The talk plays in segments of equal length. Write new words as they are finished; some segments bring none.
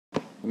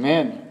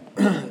Amen.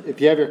 If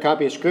you have your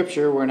copy of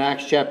Scripture, we're in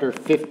Acts chapter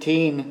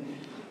 15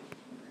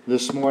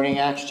 this morning.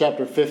 Acts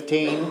chapter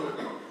 15.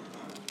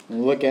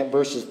 We'll look at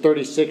verses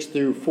 36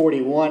 through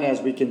 41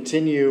 as we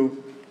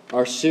continue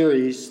our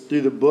series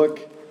through the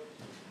book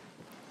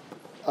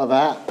of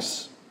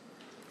Acts.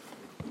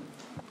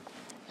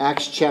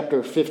 Acts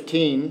chapter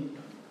 15,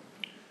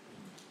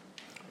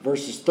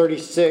 verses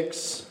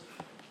 36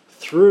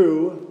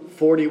 through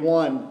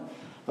 41.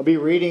 I'll be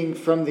reading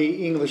from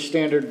the English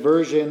Standard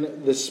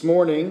Version this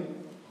morning.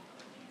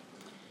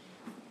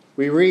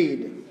 We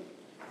read,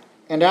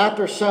 "And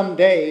after some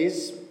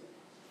days,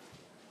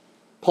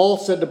 Paul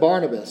said to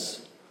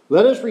Barnabas,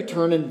 'Let us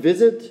return and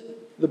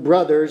visit the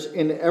brothers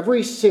in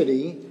every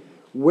city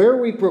where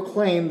we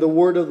proclaim the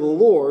word of the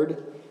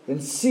Lord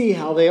and see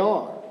how they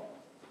are.'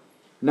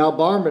 Now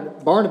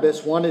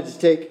Barnabas wanted to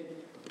take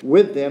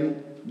with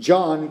them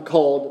John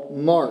called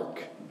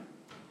Mark.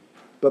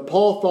 But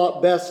Paul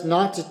thought best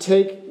not to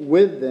take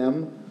with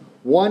them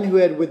one who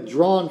had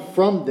withdrawn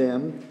from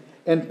them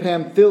in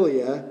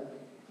Pamphylia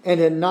and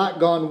had not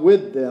gone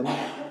with them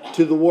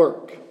to the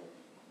work.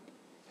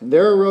 And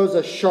there arose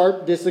a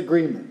sharp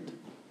disagreement,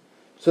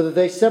 so that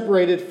they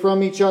separated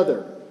from each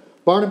other.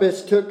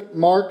 Barnabas took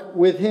Mark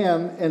with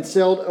him and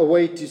sailed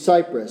away to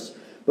Cyprus.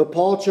 But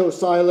Paul chose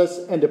Silas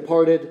and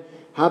departed,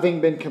 having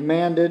been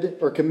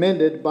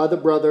commended by the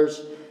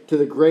brothers to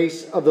the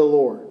grace of the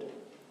Lord.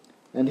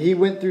 And he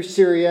went through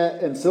Syria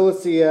and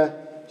Cilicia,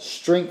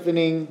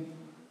 strengthening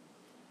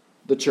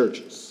the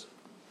churches."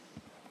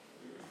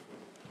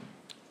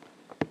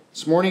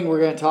 This morning we're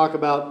going to talk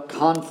about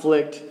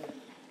conflict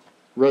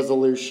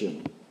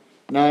resolution.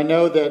 Now I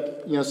know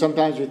that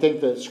sometimes we think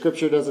that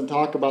Scripture doesn't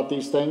talk about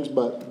these things,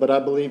 but I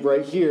believe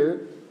right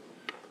here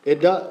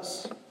it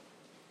does.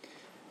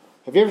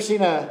 Have you ever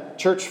seen a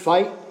church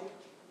fight?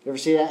 You ever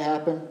see that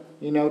happen?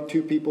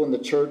 Two people in the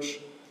church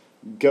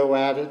go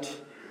at it.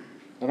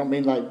 I don't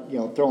mean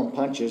throwing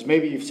punches.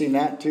 Maybe you've seen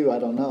that too. I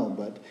don't know.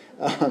 But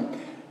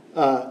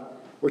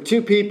where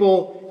two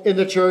people in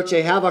the church,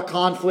 they have a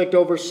conflict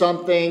over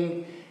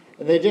something,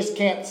 and they just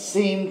can't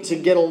seem to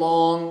get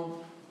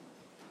along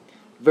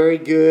very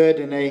good,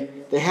 and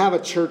they have a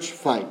church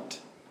fight.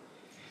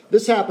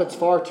 This happens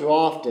far too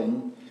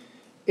often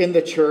in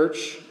the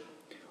church,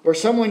 where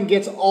someone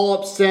gets all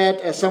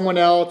upset at someone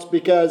else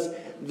because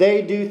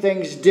they do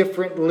things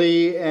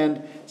differently,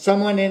 and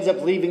someone ends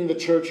up leaving the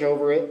church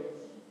over it.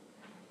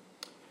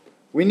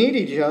 We need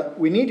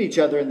each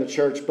other in the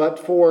church, but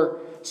for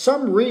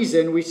some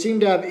reason we seem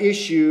to have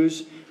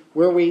issues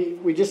where we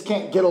just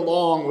can't get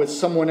along with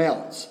someone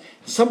else.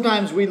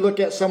 Sometimes we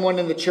look at someone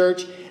in the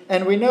church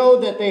and we know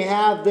that they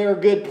have their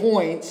good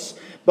points,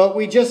 but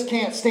we just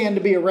can't stand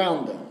to be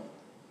around them.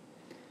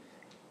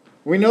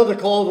 We know the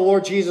call of the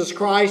Lord Jesus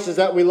Christ is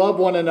that we love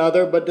one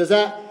another, but does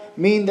that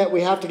mean that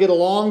we have to get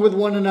along with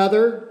one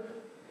another?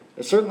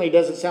 It certainly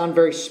doesn't sound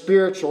very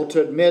spiritual to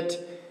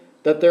admit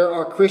that there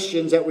are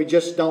Christians that we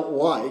just don't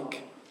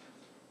like.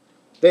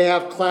 They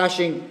have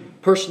clashing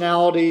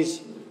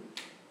personalities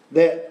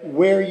that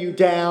wear you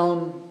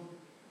down,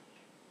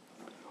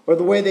 or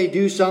the way they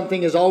do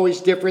something is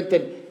always different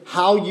than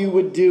how you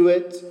would do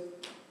it,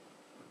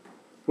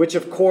 which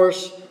of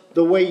course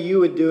the way you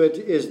would do it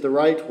is the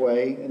right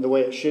way and the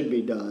way it should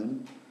be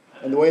done,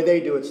 and the way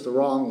they do it's the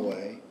wrong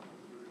way.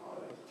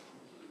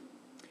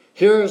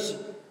 Here's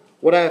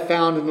what I have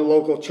found in the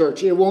local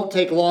church. It won't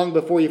take long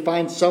before you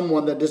find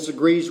someone that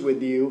disagrees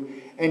with you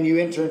and you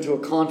enter into a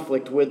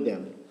conflict with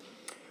them.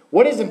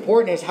 What is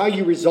important is how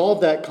you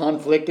resolve that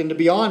conflict. And to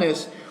be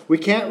honest, we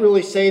can't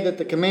really say that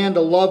the command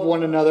to love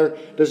one another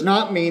does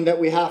not mean that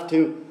we have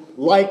to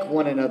like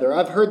one another.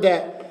 I've heard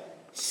that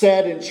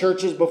said in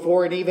churches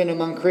before and even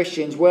among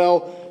Christians.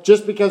 Well,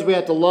 just because we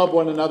have to love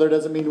one another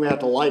doesn't mean we have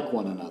to like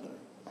one another.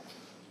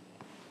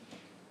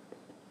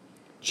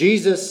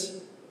 Jesus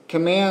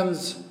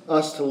commands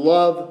us to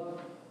love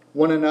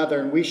one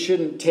another, and we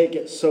shouldn't take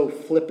it so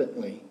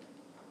flippantly,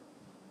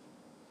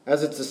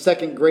 as it's the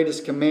second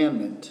greatest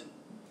commandment,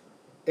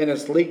 and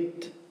it's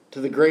linked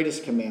to the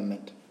greatest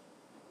commandment,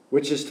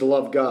 which is to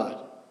love God.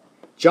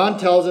 John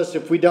tells us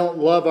if we don't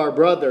love our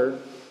brother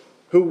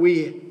who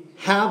we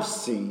have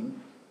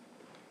seen,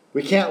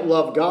 we can't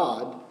love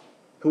God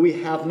who we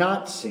have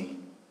not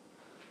seen.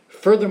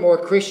 Furthermore,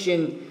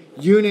 Christian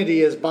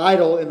unity is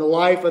vital in the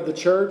life of the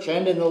church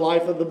and in the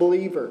life of the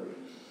believer.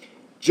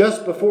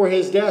 Just before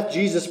his death,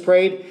 Jesus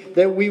prayed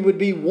that we would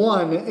be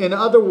one, in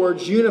other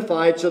words,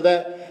 unified, so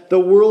that the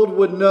world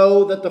would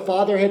know that the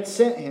Father had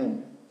sent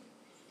him.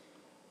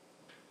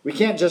 We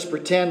can't just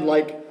pretend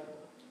like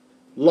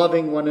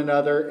loving one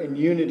another and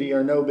unity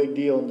are no big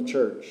deal in the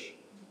church.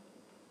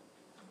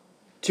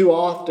 Too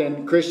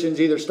often,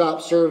 Christians either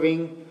stop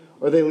serving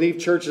or they leave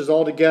churches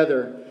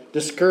altogether,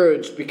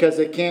 discouraged because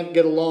they can't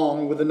get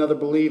along with another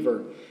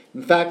believer.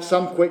 In fact,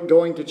 some quit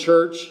going to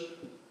church.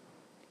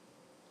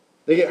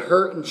 They get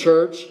hurt in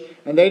church,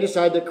 and they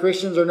decide that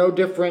Christians are no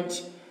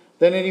different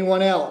than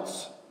anyone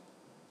else,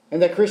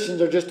 and that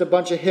Christians are just a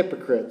bunch of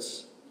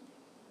hypocrites.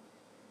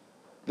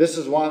 This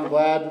is why I'm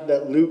glad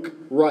that Luke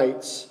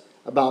writes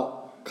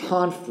about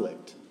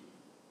conflict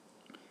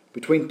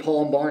between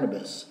Paul and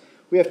Barnabas.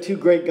 We have two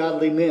great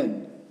godly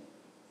men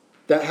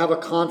that have a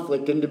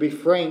conflict, and to be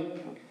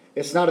frank,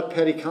 it's not a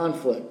petty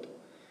conflict.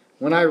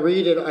 When I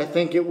read it, I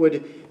think it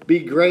would be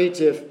great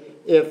if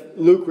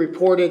Luke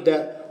reported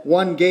that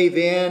one gave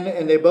in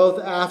and they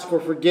both asked for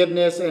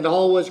forgiveness and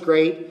all was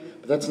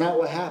great, but that's not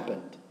what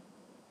happened.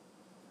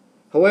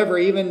 However,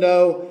 even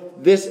though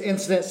this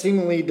incident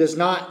seemingly does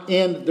not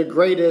end the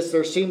greatest,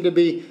 there seemed to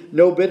be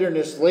no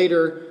bitterness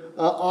later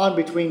on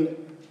between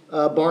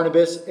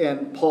Barnabas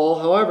and Paul.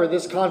 However,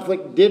 this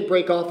conflict did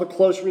break off a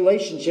close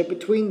relationship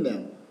between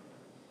them.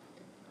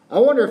 I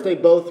wonder if they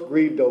both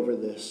grieved over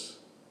this.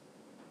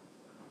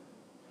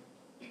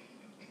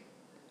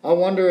 I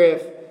wonder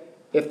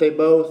if they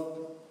both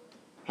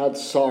had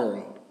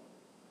sorrow.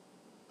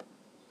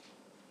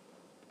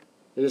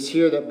 It is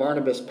here that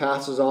Barnabas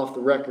passes off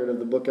the record of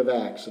the book of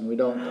Acts, and we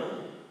don't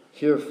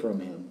hear from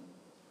him.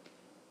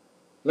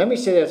 Let me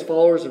say that as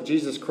followers of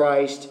Jesus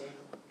Christ,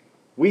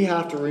 we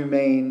have to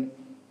remain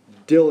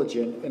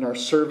diligent in our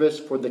service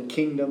for the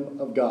kingdom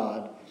of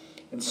God,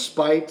 in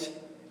spite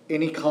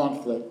any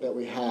conflict that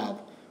we have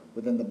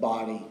within the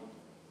body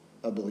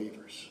of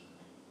believers.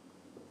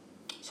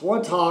 So I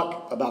want to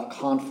talk about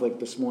conflict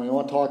this morning. I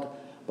want to talk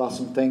about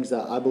some things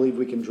that I believe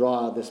we can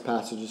draw out of this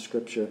passage of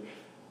Scripture.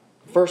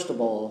 First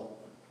of all,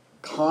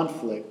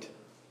 conflict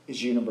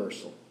is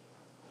universal.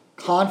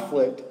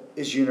 Conflict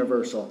is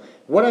universal.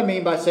 What I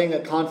mean by saying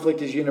that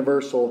conflict is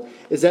universal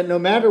is that no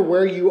matter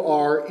where you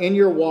are in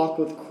your walk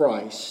with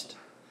Christ,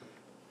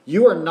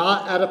 you are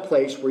not at a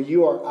place where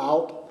you are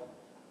out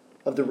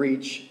of the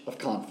reach of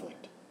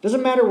conflict.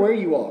 Doesn't matter where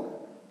you are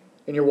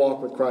in your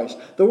walk with Christ.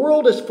 The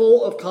world is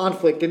full of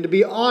conflict, and to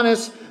be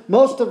honest,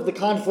 most of the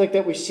conflict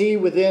that we see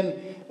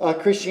within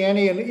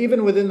Christianity and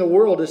even within the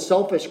world is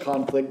selfish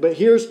conflict. But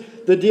here's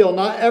the deal.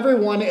 Not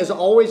everyone is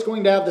always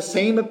going to have the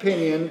same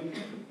opinion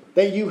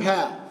that you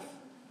have.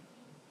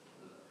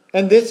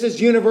 And this is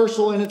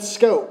universal in its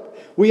scope.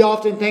 We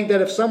often think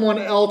that if someone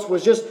else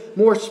was just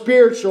more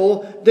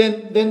spiritual,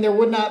 then there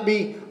would not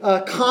be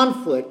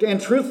conflict. And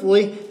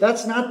truthfully,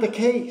 that's not the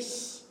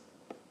case.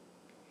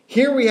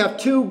 Here we have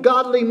two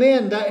godly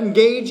men that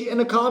engage in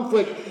a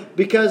conflict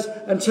because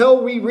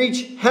until we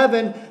reach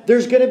heaven,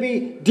 there's going to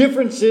be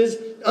differences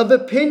of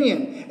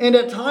opinion. And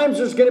at times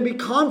there's going to be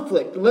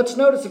conflict. Let's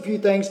notice a few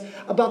things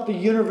about the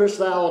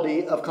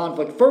universality of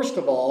conflict. First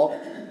of all,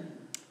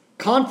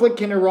 conflict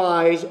can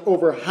arise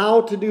over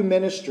how to do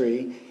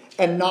ministry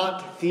and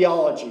not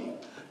theology.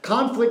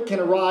 Conflict can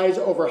arise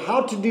over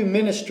how to do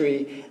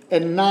ministry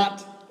and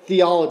not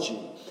theology.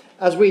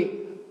 As we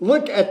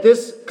look at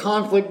this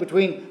conflict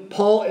between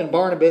Paul and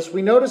Barnabas,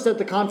 we notice that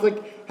the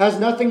conflict has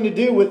nothing to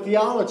do with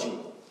theology.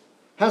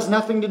 Has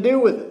nothing to do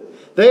with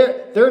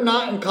it. They're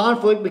not in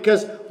conflict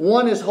because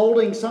one is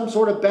holding some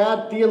sort of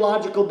bad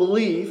theological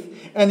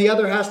belief and the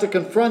other has to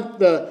confront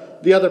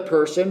the other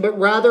person, but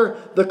rather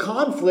the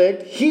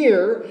conflict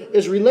here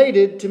is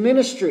related to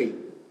ministry.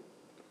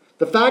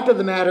 The fact of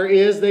the matter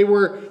is they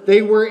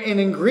were in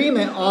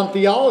agreement on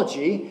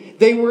theology.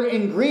 They were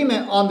in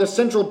agreement on the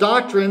central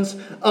doctrines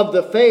of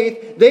the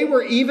faith. They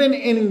were even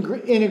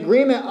in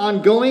agreement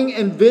on going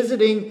and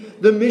visiting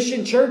the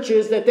mission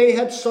churches that they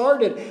had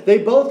started. They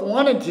both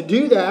wanted to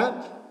do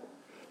that.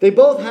 They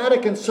both had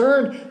a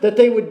concern that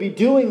they would be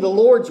doing the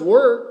Lord's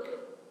work.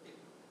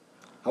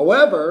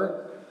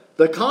 However,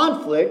 the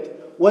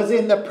conflict was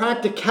in the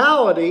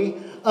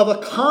practicality of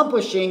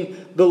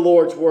accomplishing the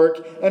Lord's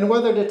work and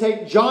whether to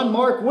take John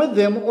Mark with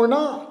them or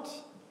not.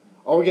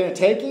 Are we going to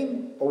take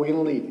him or are we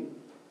going to leave him?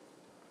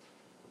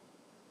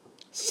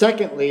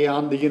 Secondly,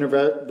 on the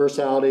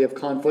universality of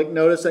conflict,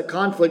 notice that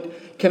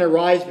conflict can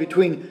arise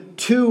between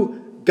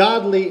two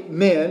godly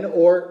men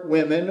or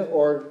women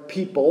or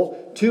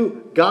people,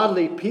 two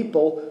godly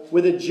people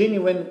with a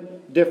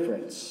genuine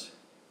difference.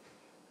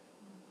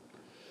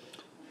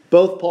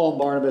 Both Paul and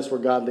Barnabas were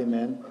godly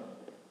men.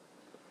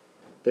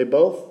 They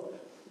both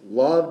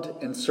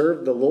loved and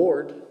served the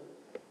Lord.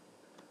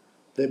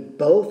 They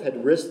both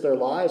had risked their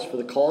lives for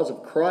the cause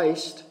of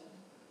Christ.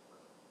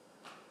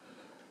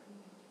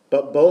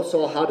 But both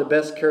saw how to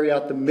best carry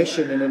out the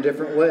mission in a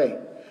different way.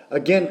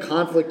 Again,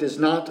 conflict is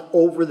not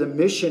over the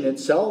mission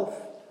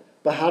itself,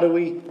 but how do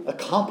we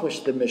accomplish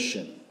the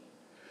mission?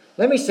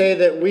 Let me say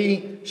that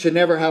we should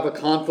never have a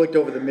conflict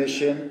over the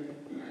mission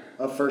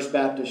of First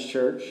Baptist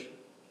Church.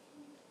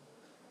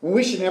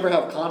 We should never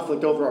have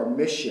conflict over our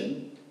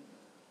mission.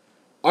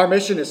 Our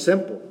mission is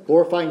simple.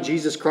 Glorifying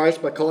Jesus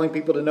Christ by calling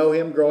people to know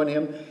Him, grow in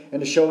Him,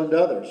 and to show Him to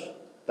others.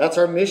 That's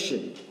our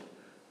mission.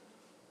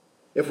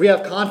 If we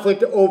have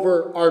conflict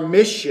over our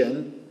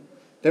mission,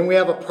 then we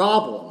have a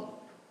problem.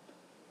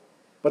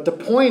 But the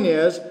point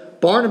is,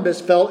 Barnabas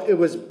felt it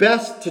was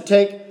best to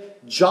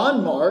take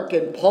John Mark,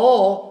 and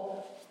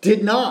Paul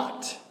did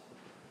not.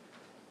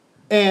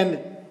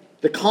 And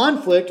the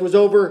conflict was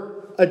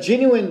over a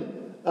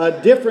genuine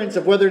difference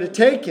of whether to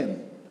take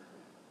him.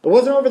 It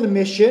wasn't over the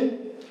mission,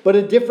 but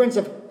a difference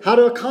of how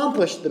to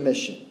accomplish the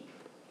mission.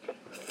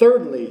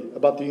 Thirdly,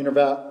 about the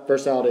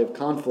universality of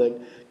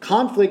conflict,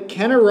 conflict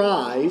can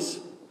arise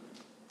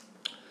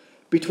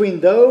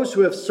between those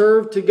who have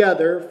served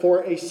together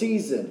for a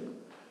season.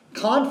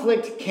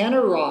 Conflict can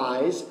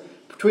arise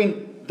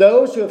between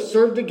those who have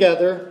served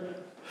together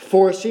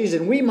for a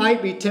season. We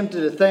might be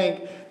tempted to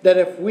think that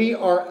if we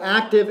are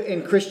active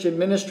in Christian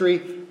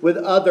ministry with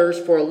others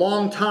for a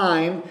long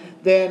time,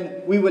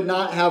 then we would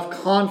not have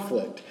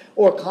conflict,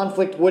 or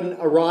conflict wouldn't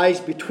arise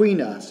between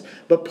us.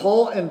 But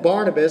Paul and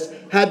Barnabas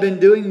had been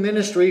doing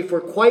ministry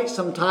for quite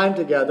some time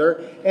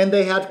together, and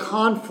they had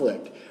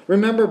conflict.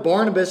 Remember,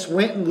 Barnabas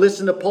went and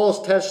listened to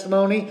Paul's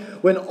testimony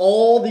when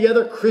all the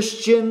other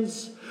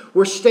Christians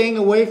were staying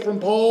away from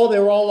Paul. They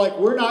were all like,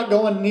 we're not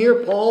going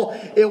near Paul.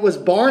 It was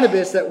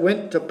Barnabas that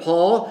went to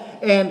Paul,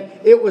 and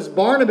it was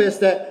Barnabas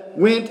that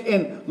went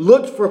and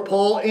looked for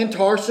Paul in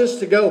Tarsus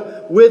to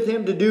go with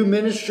him to do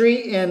ministry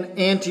in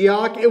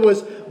Antioch. It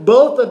was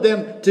both of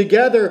them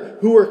together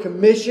who were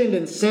commissioned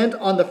and sent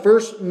on the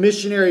first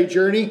missionary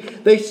journey.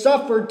 They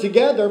suffered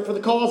together for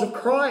the cause of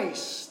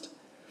Christ.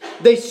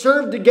 They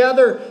served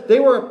together. They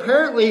were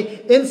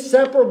apparently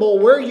inseparable.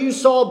 Where you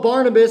saw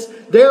Barnabas,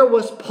 there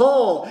was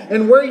Paul.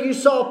 And where you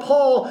saw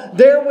Paul,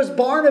 there was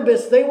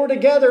Barnabas. They were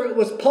together. It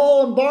was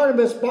Paul and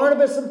Barnabas,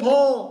 Barnabas and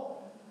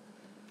Paul.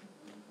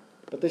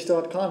 But they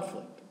still had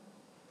conflict.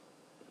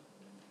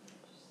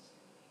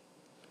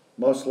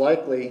 Most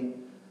likely,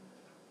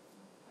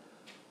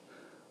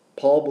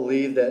 Paul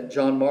believed that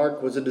John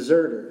Mark was a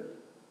deserter.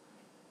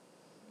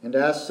 And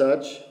as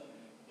such,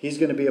 he's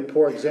going to be a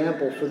poor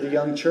example for the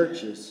young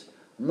churches.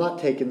 I'm not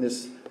taking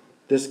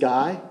this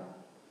guy.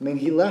 I mean,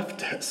 he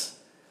left us.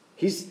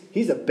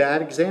 He's a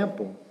bad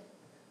example.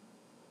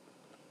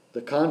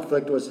 The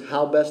conflict was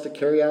how best to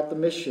carry out the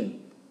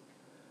mission.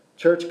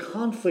 Church,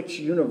 conflict's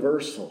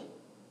universal.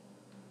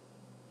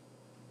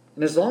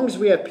 And as long as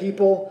we have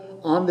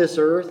people on this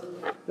earth,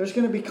 there's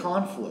going to be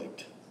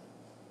conflict.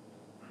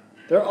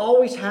 There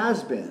always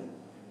has been.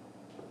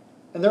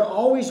 And there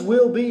always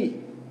will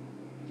be.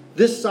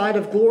 This side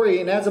of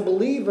glory. And as a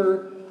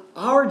believer,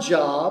 our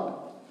job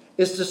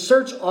is to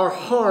search our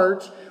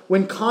heart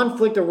when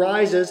conflict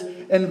arises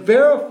and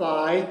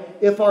verify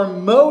if our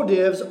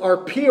motives are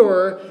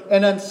pure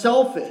and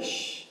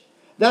unselfish.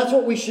 That's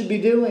what we should be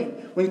doing.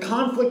 When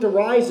conflict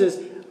arises,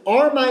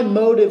 are my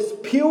motives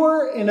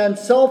pure and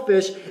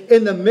unselfish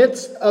in the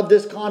midst of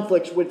this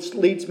conflict? Which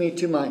leads me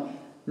to my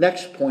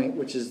next point,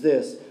 which is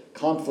this: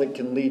 conflict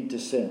can lead to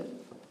sin.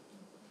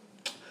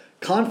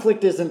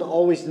 Conflict isn't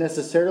always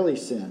necessarily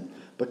sin,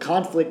 but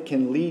conflict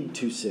can lead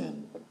to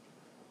sin.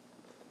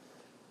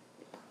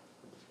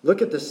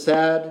 Look at the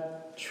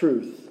sad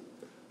truth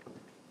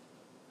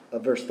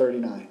of verse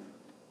 39.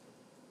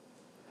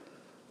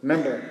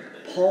 Remember,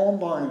 Paul and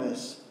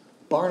Barnabas,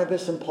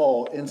 Barnabas and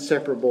Paul,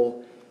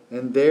 inseparable,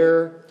 and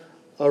there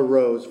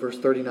arose, verse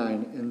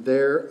 39, and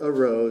there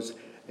arose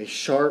a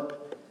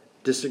sharp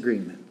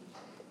disagreement,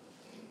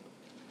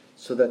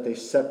 so that they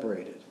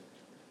separated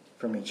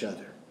from each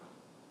other.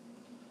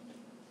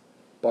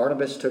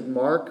 Barnabas took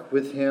Mark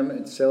with him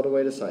and sailed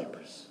away to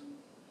Cyprus.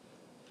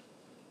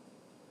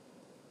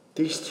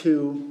 These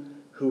two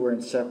who were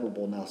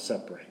inseparable now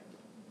separate.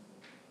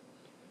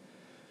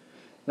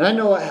 And I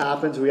know what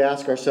happens. We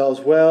ask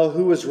ourselves, well,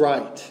 who was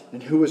right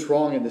and who was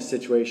wrong in this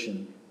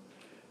situation?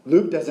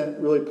 Luke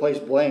doesn't really place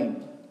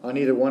blame on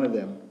either one of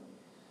them.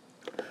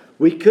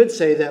 We could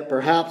say that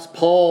perhaps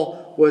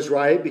Paul was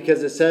right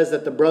because it says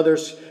that the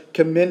brothers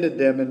commended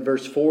them in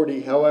verse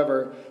 40.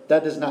 However,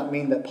 that does not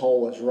mean that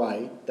Paul was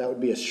right. That would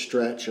be a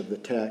stretch of the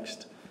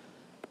text.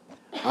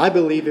 I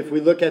believe if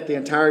we look at the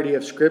entirety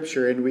of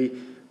Scripture and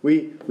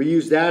we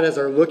use that as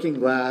our looking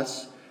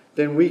glass,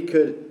 then we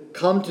could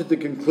come to the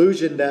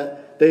conclusion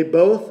that they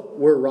both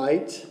were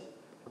right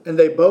and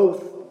they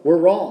both were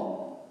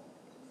wrong.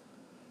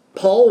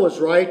 Paul was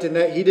right in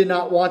that he did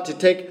not want to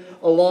take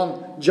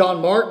along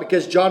John Mark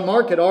because John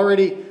Mark had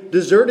already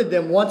deserted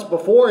them once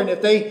before, and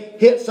if they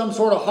hit some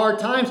sort of hard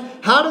times,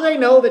 how do they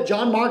know that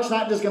John Mark's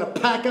not just going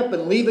to pack up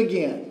and leave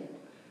again?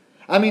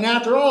 I mean,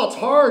 after all, it's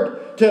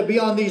hard to be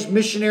on these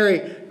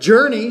missionary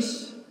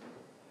journeys.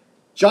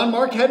 John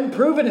Mark hadn't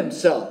proven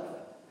himself,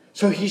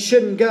 so he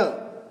shouldn't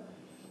go.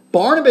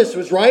 Barnabas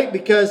was right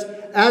because,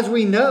 as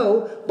we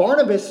know,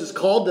 Barnabas is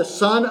called the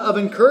son of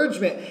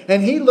encouragement,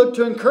 and he looked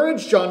to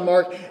encourage John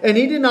Mark, and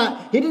he did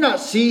not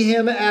see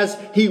him as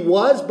he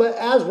was, but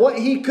as what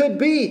he could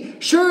be.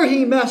 Sure,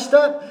 he messed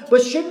up,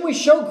 but shouldn't we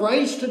show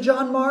grace to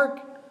John Mark?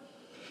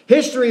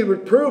 History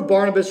would prove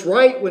Barnabas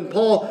right when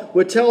Paul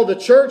would tell the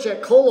church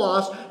at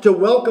Colossus to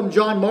welcome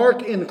John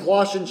Mark in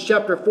Colossians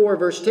chapter 4,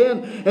 verse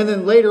 10. And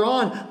then later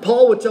on,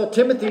 Paul would tell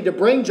Timothy to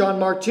bring John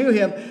Mark to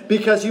him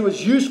because he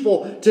was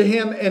useful to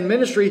him in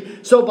ministry.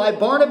 So by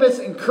Barnabas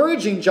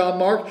encouraging John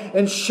Mark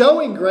and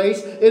showing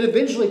grace, it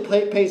eventually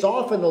pays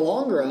off in the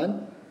long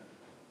run.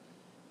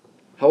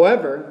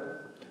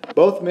 However,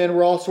 both men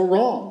were also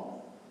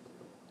wrong.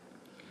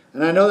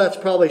 And I know that's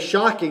probably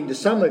shocking to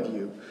some of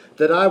you,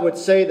 that I would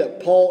say that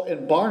Paul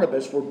and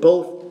Barnabas were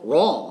both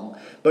wrong.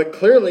 But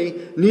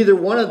clearly, neither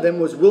one of them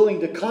was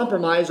willing to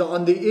compromise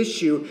on the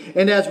issue.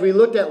 And as we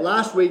looked at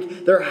last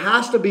week, there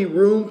has to be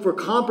room for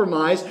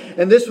compromise.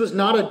 And this was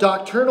not a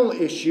doctrinal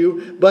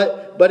issue,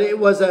 but it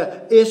was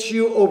an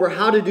issue over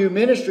how to do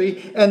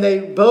ministry. And they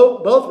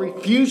both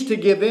refused to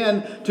give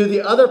in to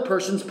the other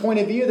person's point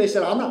of view. They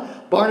said,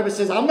 Barnabas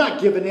says, I'm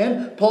not giving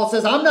in. Paul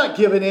says, I'm not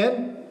giving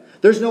in.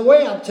 There's no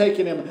way I'm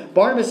taking him.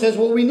 Barnabas says,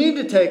 well, we need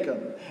to take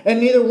him. And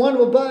neither one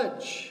will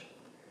budge.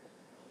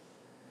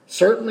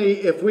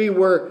 Certainly, if we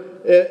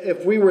were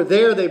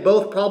there, they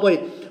both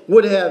probably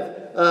would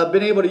have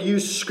been able to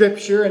use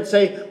Scripture and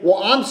say,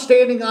 well, I'm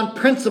standing on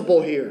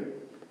principle here.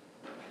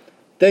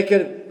 They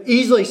could have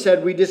easily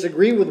said we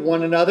disagree with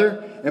one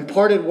another and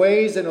parted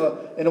ways in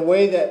a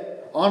way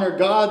that honored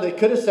God. They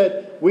could have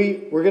said,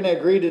 we're going to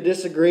agree to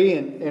disagree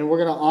and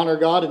we're going to honor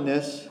God in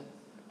this.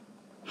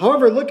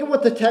 However, look at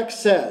what the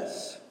text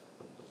says.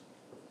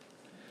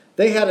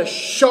 They had a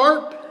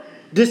sharp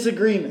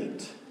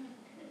disagreement.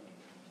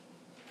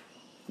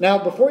 Now,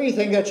 before you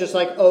think that's just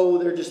like,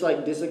 they're just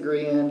like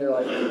disagreeing. They're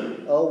like,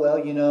 well,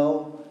 you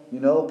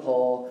know,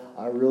 Paul,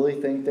 I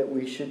really think that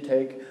we should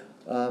take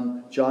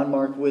John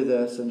Mark with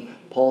us. And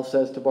Paul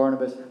says to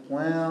Barnabas,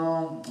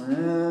 well,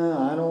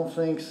 I don't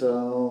think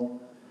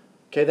so.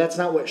 Okay, that's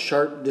not what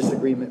sharp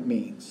disagreement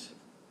means.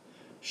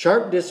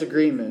 Sharp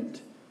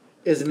disagreement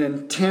is an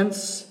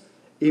intense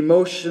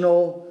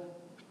emotional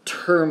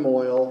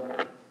turmoil,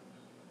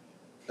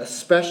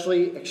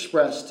 especially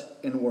expressed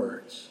in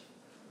words.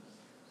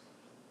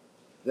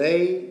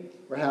 They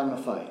were having a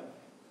fight.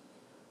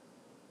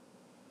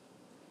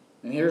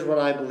 And here's what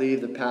I believe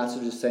the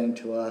passage is saying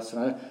to us.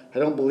 And I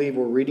don't believe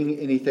we're reading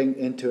anything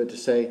into it to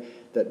say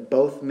that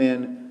both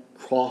men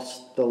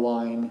crossed the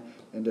line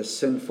into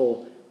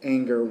sinful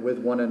anger with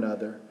one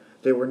another.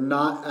 They were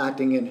not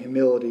acting in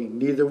humility,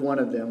 neither one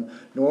of them,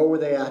 nor were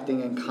they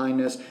acting in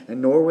kindness, and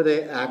nor were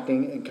they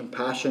acting in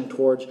compassion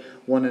towards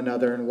one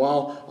another. And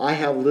while I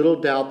have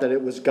little doubt that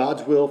it was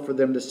God's will for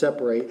them to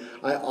separate,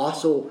 I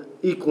also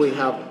equally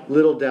have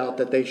little doubt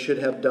that they should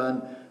have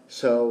done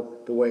so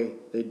the way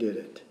they did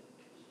it.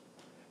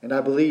 And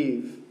I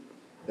believe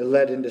it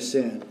led into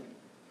sin.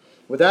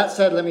 With that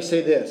said, let me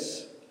say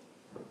this.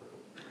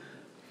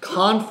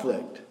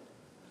 Conflict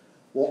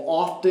will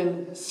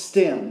often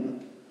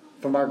stem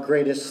from our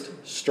greatest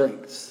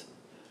strengths.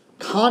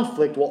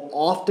 Conflict will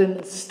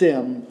often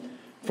stem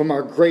from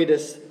our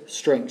greatest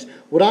strengths.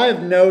 What I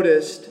have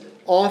noticed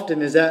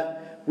often is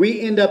that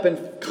we end up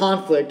in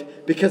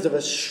conflict because of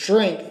a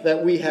strength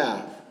that we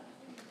have.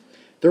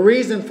 The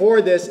reason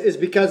for this is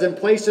because in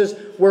places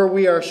where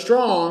we are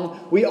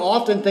strong, we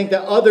often think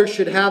that others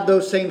should have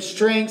those same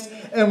strengths,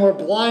 and we're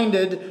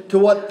blinded to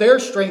what their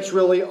strengths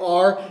really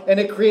are, and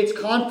it creates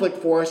conflict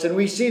for us. And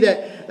we see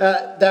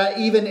that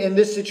even in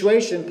this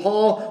situation,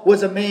 Paul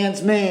was a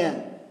man's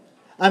man.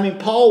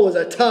 Paul was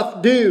a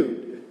tough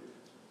dude.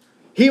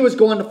 He was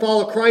going to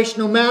follow Christ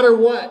no matter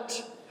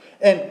what.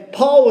 And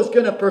Paul was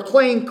going to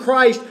proclaim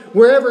Christ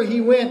wherever he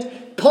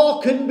went.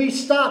 Paul couldn't be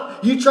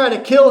stopped. You try to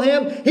kill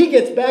him, he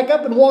gets back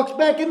up and walks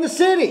back in the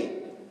city.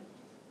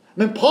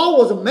 Paul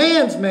was a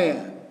man's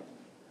man.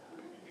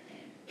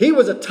 He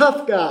was a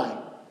tough guy.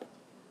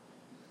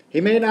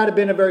 He may not have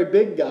been a very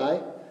big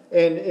guy,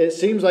 and it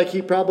seems like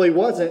he probably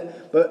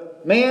wasn't,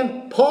 but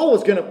man, Paul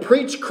was going to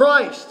preach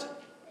Christ.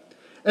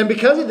 And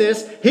because of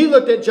this, he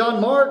looked at John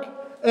Mark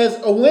as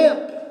a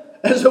wimp,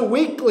 as a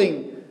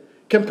weakling.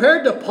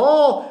 Compared to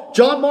Paul,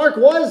 John Mark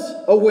was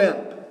a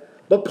wimp.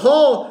 But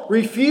Paul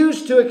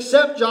refused to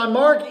accept John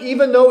Mark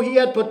even though he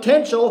had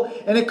potential,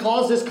 and it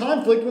caused this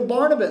conflict with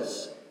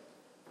Barnabas.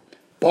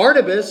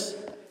 Barnabas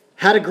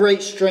had a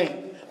great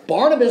strength.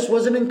 Barnabas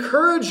was an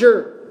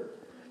encourager.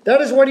 That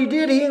is what he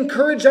did. He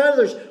encouraged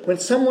others. When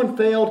someone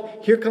failed,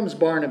 here comes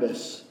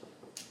Barnabas,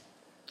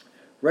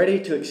 ready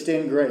to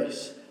extend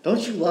grace.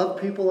 Don't you love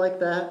people like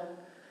that?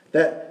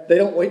 That they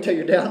don't wait till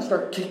you're down and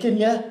start kicking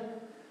you?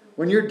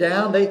 When you're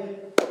down,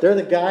 they're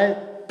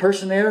the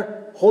person there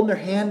holding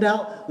their hand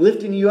out,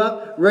 lifting you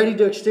up, ready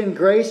to extend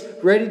grace,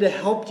 ready to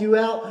help you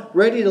out,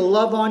 ready to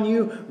love on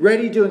you,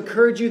 ready to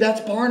encourage you. That's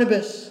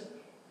Barnabas.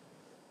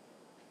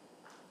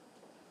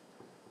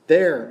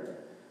 They're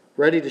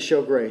ready to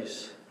show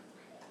grace.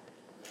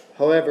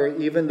 However,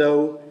 even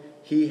though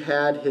he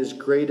had his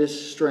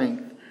greatest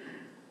strength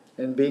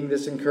in being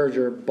this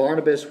encourager,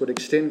 Barnabas would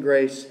extend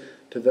grace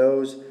to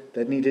those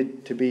that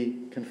needed to be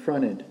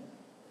confronted.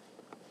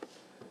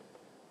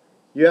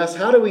 You ask,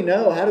 how do we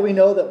know? How do we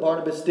know that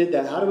Barnabas did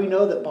that? How do we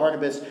know that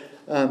Barnabas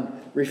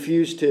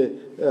refused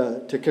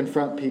to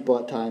confront people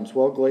at times?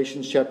 Well,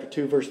 Galatians chapter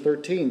 2, verse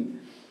 13.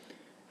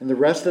 And the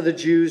rest of the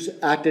Jews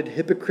acted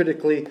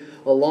hypocritically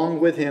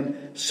along with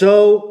him,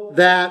 so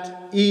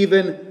that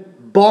even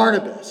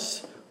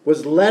Barnabas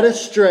was led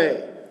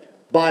astray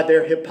by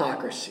their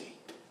hypocrisy.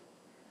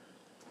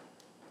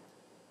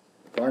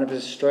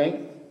 Barnabas'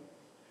 strength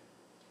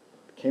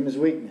became his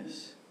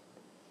weakness.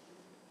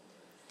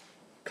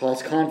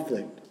 Caused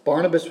conflict.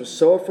 Barnabas was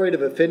so afraid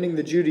of offending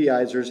the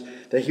Judaizers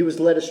that he was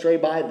led astray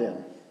by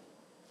them.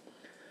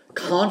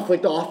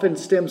 conflict often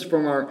stems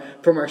from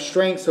our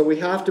strength. So we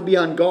have to be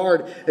on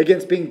guard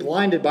against being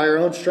blinded by our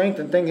own strength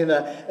and thinking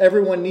that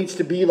everyone needs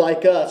to be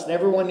like us and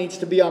everyone needs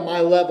to be on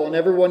my level and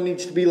everyone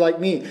needs to be like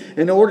me.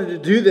 In order to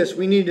do this,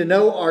 we need to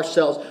know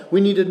ourselves.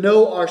 We need to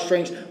know our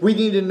strengths. We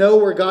need to know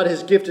where God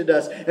has gifted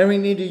us. And we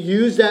need to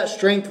use that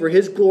strength for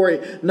His glory,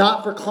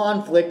 not for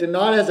conflict and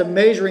not as a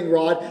measuring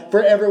rod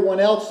for everyone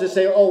else to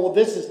say, oh, well,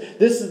 this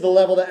is the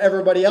level that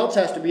everybody else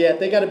has to be at.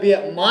 They got to be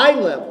at my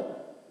level.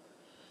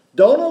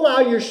 Don't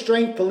allow your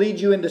strength to lead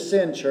you into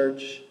sin,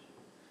 church.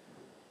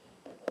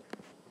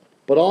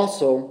 But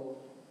also,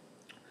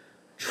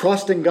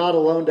 trust in God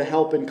alone to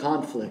help in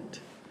conflict.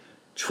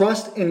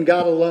 Trust in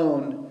God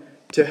alone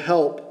to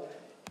help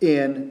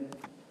in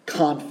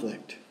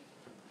conflict.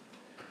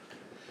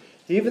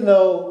 Even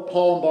though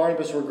Paul and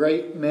Barnabas were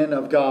great men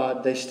of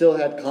God, they still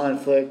had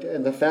conflict.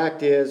 And the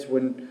fact is,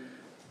 when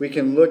we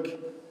can look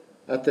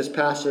at this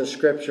passage of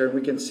Scripture, and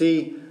we can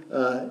see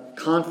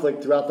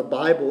conflict throughout the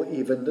Bible,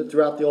 even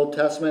throughout the Old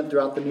Testament,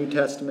 throughout the New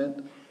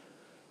Testament.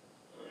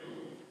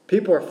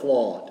 People are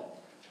flawed.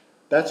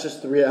 That's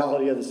just the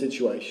reality of the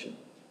situation.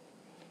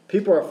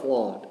 People are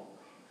flawed.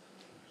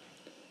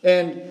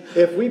 And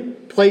if we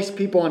place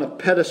people on a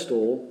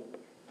pedestal,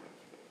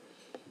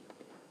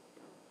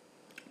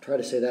 try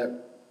to say that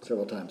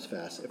several times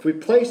fast. If we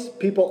place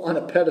people on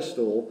a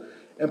pedestal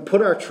and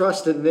put our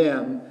trust in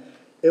them,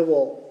 it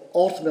will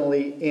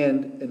ultimately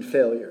end in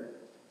failure.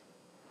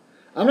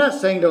 I'm not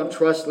saying don't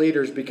trust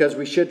leaders, because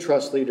we should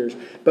trust leaders.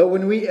 But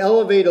when we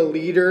elevate a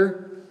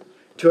leader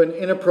to an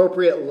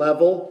inappropriate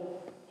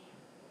level,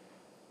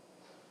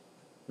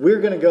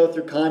 we're going to go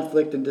through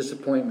conflict and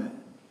disappointment.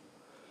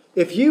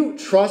 If you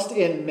trust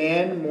in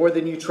men more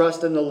than you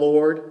trust in the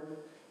Lord,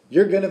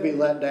 you're going to be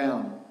let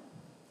down.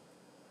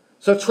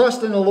 So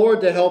trust in the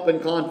Lord to help in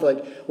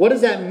conflict. What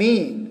does that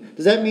mean?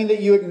 Does that mean that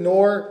you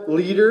ignore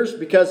leaders?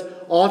 Because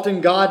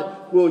often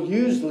God will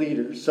use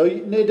leaders. So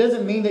it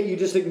doesn't mean that you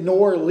just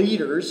ignore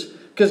leaders,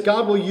 because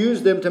God will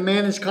use them to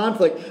manage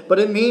conflict. But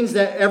it means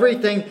that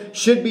everything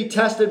should be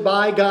tested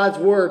by God's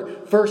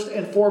Word first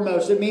and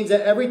foremost. It means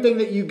that everything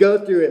that you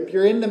go through, if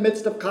you're in the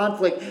midst of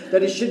conflict,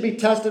 that it should be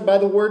tested by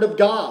the Word of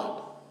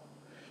God.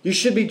 You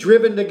should be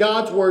driven to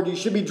God's Word. You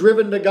should be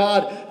driven to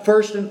God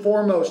first and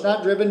foremost,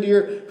 not driven to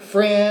your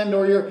friend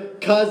or your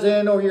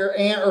cousin or your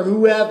aunt or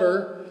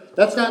whoever.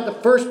 That's not the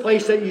first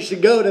place that you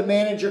should go to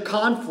manage your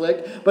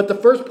conflict, but the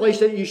first place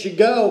that you should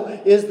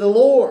go is the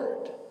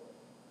Lord.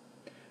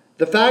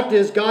 The fact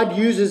is, God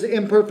uses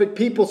imperfect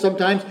people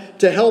sometimes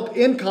to help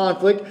in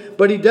conflict,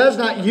 but He does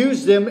not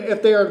use them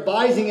if they are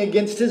advising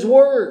against His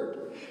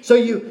Word. So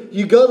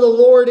you go to the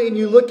Lord and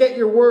you look at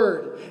your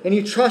Word and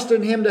you trust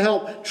in Him to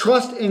help.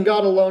 Trust in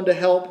God alone to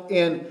help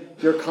in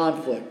your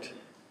conflict.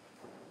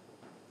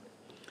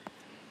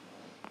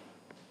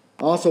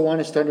 I also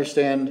want us to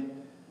understand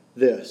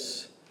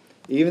this.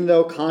 Even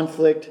though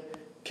conflict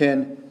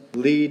can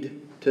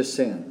lead to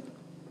sin,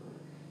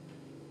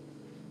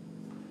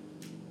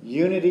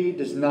 unity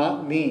does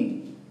not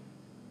mean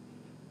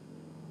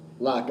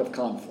lack of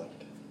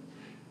conflict.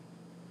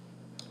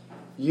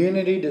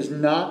 Unity does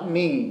not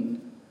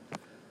mean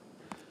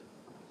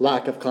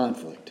lack of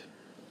conflict.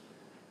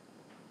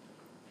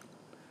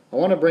 I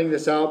want to bring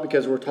this out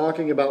because we're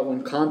talking about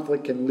when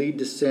conflict can lead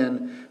to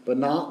sin, but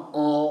not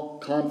all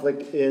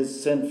conflict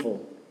is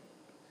sinful.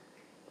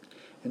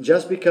 And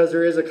just because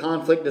there is a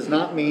conflict does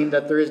not mean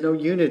that there is no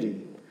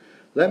unity.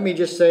 Let me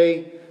just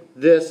say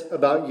this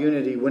about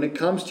unity. When it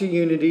comes to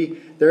unity,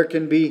 there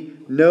can be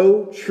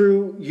no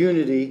true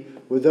unity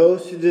with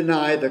those who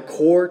deny the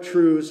core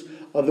truths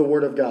of the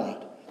Word of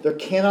God. There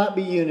cannot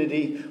be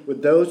unity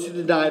with those who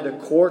deny the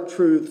core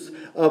truths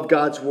of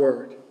God's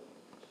Word.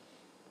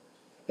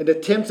 And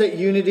attempts at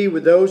unity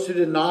with those who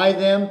deny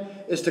them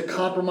is to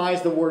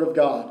compromise the Word of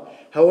God.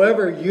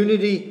 However,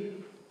 unity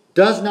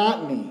does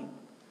not mean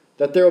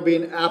that there will be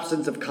an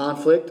absence of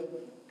conflict.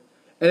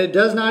 And it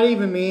does not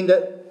even mean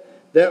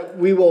that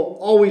we will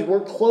always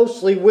work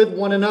closely with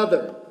one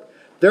another.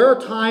 There are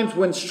times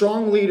when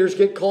strong leaders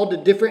get called to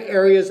different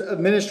areas of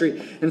ministry.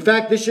 In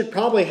fact, this should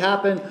probably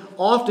happen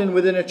often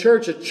within a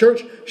church. A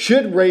church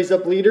should raise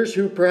up leaders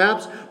who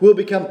perhaps will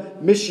become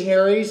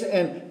missionaries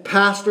and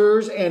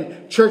pastors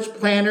and church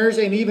planners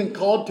and even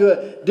called to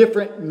a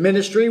different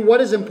ministry.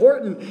 What is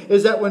important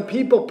is that when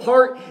people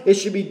part, it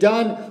should be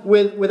done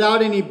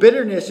without any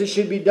bitterness. It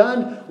should be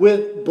done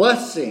with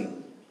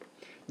blessing.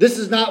 This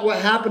is not what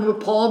happened with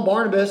Paul and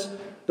Barnabas,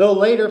 though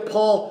later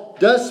Paul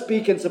does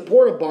speak in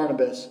support of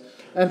Barnabas.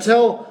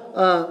 Until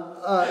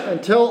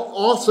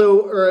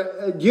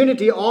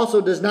unity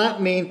also does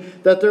not mean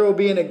that there will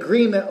be an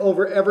agreement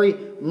over every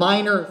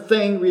minor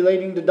thing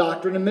relating to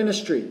doctrine and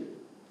ministry.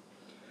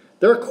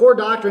 There are core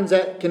doctrines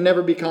that can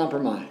never be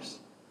compromised,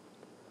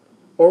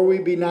 or we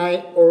be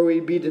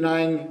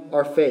denying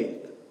our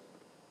faith.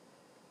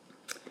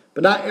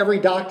 But not every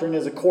doctrine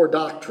is a core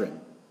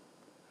doctrine.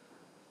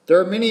 There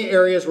are many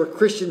areas where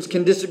Christians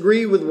can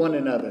disagree with one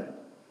another,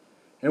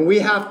 and we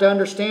have to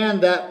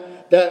understand that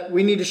that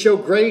we need to show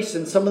grace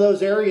in some of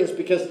those areas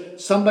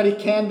because somebody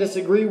can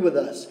disagree with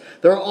us.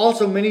 There are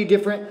also many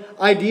different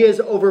ideas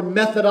over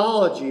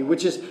methodology,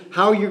 which is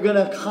how you're going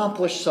to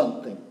accomplish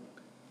something.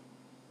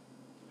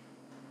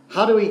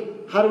 How do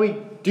we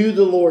do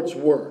the Lord's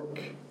work?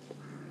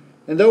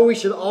 And though we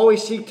should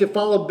always seek to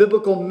follow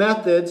biblical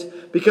methods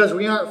because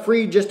we aren't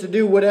free just to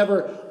do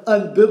whatever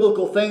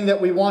unbiblical thing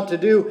that we want to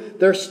do,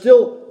 there's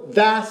still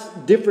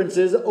vast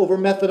differences over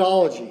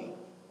methodology,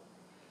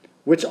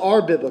 which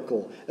are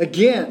biblical.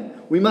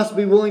 Again, we must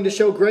be willing to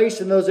show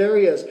grace in those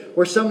areas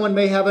where someone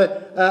may have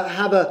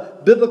a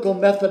biblical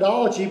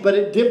methodology, but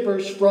it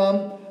differs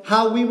from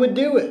how we would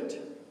do it.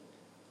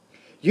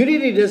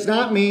 Unity does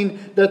not mean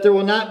that there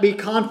will not be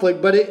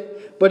conflict, but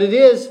it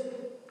is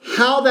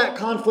how that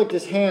conflict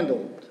is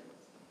handled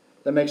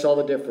that makes all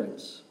the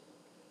difference.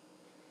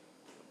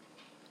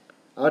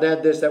 I would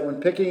add this, that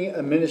when picking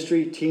a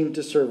ministry team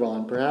to serve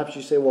on, perhaps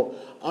you say, well,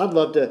 I'd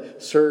love to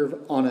serve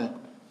on a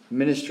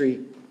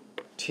ministry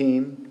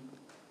team.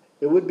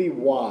 It would be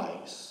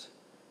wise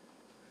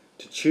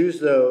to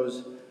choose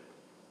those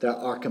that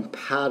are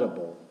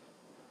compatible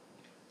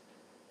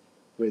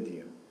with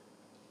you.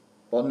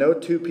 While no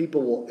two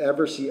people will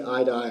ever see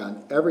eye to eye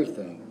on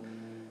everything,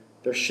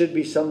 there should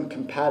be some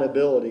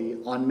compatibility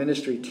on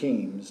ministry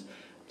teams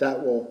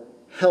that will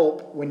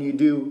help when you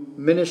do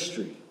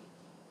ministry.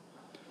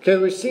 Okay,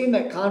 we've seen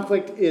that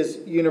conflict is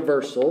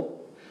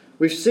universal.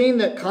 We've seen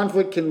that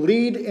conflict can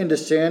lead into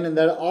sin and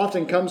that it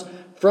often comes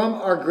from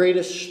our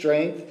greatest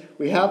strength.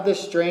 We have this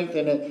strength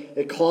and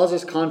it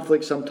causes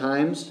conflict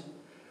sometimes.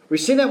 We've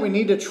seen that we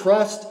need to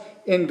trust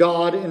in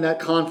God in that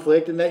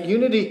conflict, and that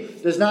unity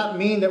does not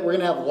mean that we're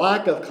going to have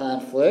lack of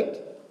conflict.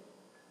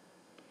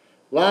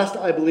 Last,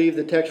 I believe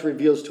the text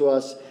reveals to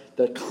us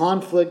that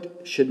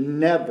conflict should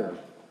never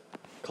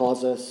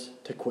cause us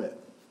to quit.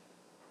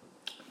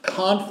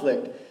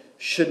 Conflict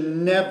should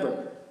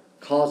never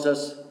cause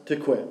us to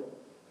quit.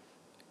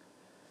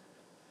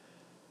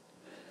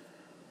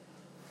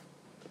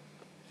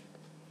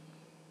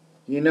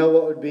 You know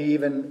what would be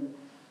even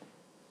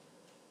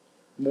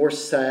more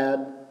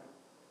sad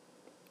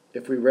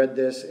if we read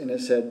this and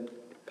it said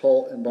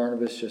Paul and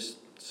Barnabas just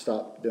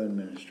stopped doing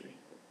ministry?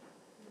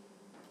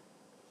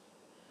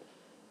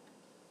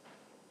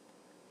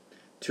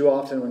 Too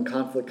often when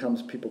conflict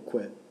comes, people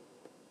quit.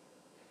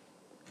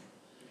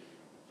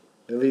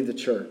 They leave the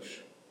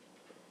church.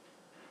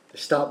 They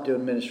stop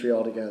doing ministry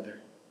altogether.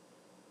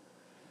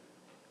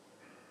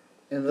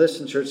 And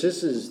listen, church,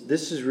 this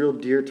is real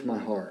dear to my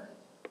heart.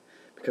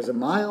 Because in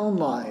my own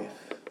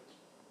life,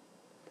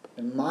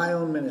 in my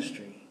own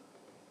ministry,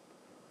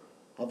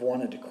 I've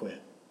wanted to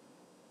quit.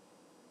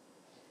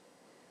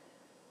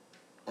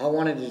 I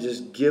wanted to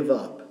just give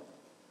up.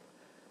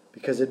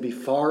 Because it'd be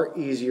far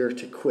easier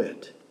to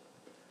quit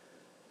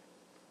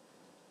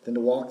than to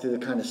walk through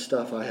the kind of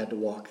stuff I had to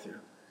walk through.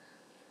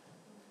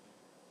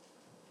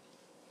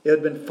 It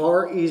would have been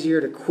far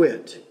easier to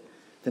quit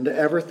than to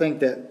ever think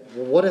that,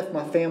 well, what if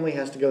my family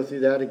has to go through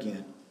that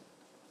again?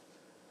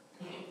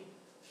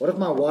 What if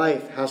my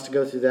wife has to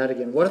go through that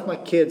again? What if my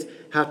kids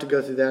have to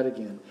go through that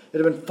again? It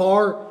would have been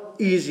far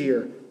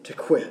easier to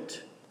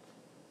quit.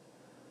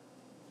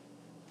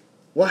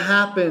 What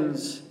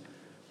happens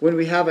when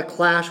we have a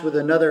clash with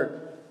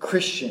another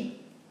Christian?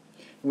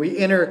 We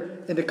enter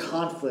into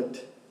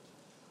conflict.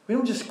 We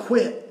don't just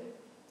quit.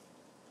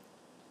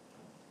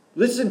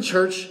 Listen,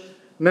 church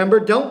member,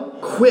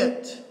 don't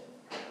quit.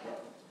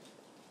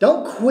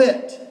 Don't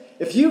quit.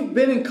 If you've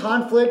been in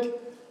conflict,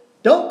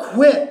 don't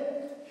quit.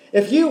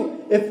 If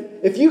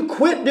you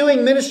quit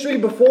doing ministry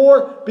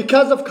before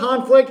because of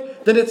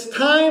conflict, then it's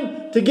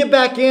time to get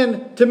back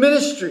into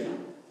ministry.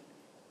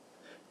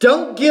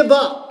 Don't give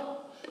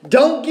up.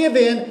 Don't give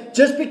in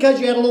just because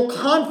you had a little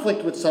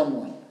conflict with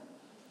someone.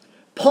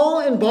 Paul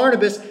and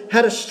Barnabas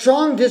had a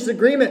strong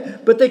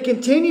disagreement, but they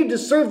continued to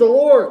serve the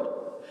Lord.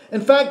 In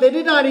fact, they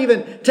did not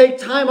even take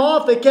time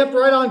off. They kept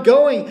right on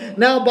going.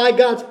 Now, by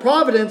God's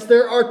providence,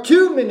 there are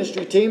 2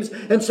 ministry teams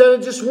instead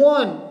of just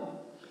one.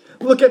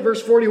 Look at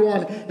verse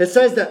 41. It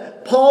says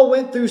that Paul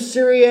went through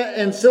Syria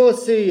and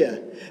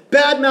Cilicia,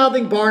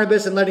 bad-mouthing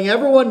Barnabas and letting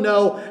everyone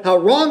know how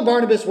wrong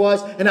Barnabas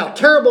was and how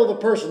terrible of a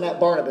person that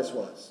Barnabas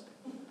was.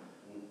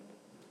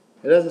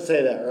 It doesn't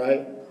say that,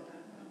 right?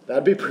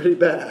 That'd be pretty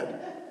bad.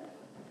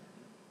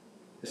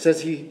 It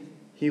says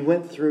he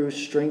went through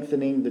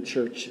strengthening the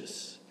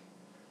churches.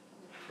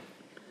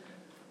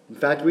 In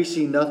fact, we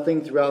see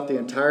nothing throughout the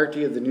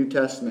entirety of the New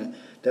Testament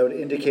that would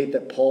indicate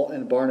that Paul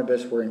and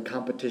Barnabas were in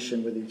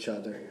competition with each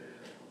other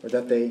or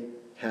that they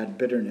had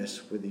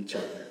bitterness with each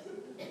other.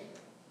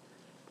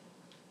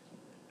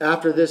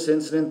 After this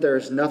incident, there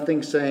is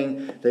nothing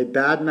saying they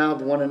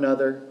badmouthed one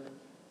another.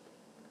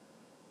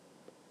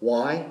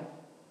 Why?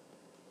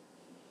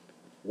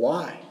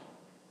 Why?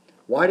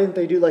 Why didn't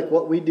they do like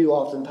what we do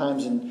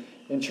oftentimes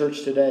in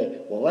church today.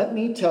 Well, let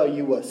me tell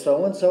you what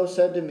so-and-so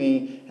said to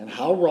me and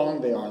how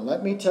wrong they are. And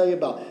let me tell you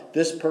about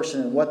this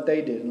person and what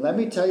they did. And let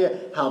me tell you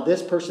how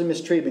this person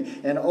mistreated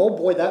me. And oh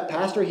boy, that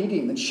pastor, he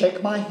didn't even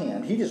shake my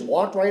hand. He just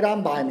walked right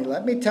on by me.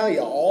 Let me tell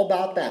you all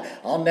about that.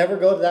 I'll never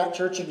go to that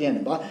church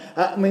again.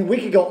 I mean, we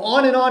could go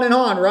on and on and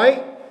on,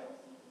 right?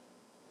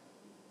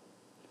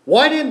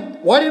 Why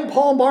didn't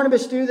Paul and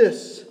Barnabas do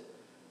this?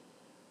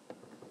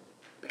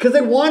 Because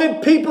they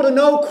wanted people to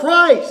know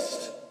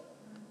Christ.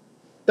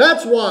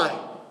 That's why.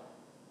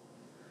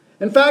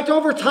 In fact,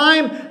 over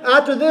time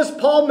after this,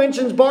 Paul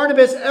mentions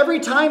Barnabas. Every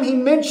time he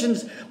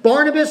mentions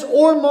Barnabas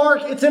or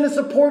Mark, it's in a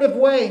supportive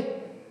way.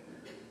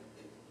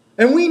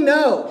 And we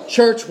know,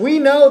 church, we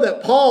know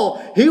that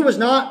Paul, he was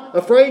not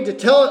afraid to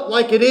tell it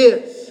like it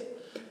is.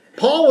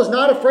 Paul was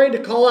not afraid to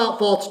call out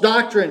false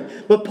doctrine,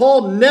 but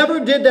Paul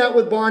never did that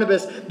with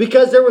Barnabas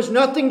because there was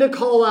nothing to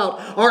call out.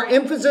 Our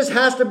emphasis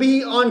has to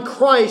be on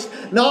Christ,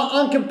 not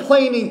on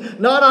complaining,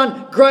 not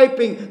on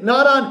griping,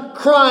 not on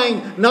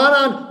crying, not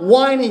on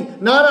whining,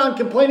 not on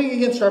complaining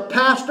against our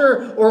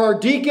pastor or our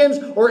deacons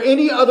or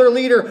any other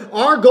leader.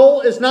 Our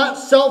goal is not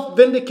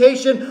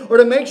self-vindication or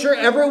to make sure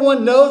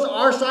everyone knows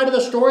our side of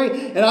the story,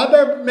 and I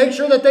better make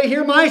sure that they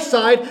hear my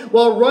side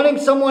while running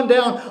someone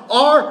down.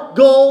 Our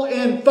goal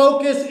and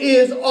focus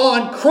is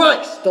on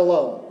Christ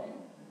alone.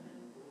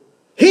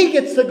 He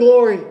gets the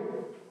glory.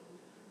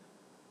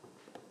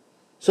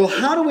 So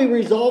how do we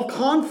resolve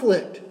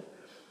conflict?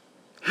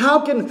 How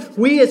can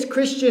we as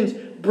Christians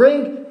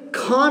bring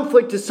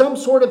conflict to some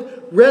sort of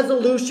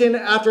resolution?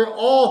 After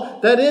all,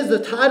 that is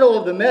the title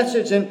of the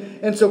message.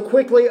 And so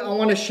quickly, I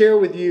want to share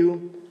with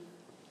you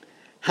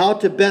how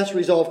to best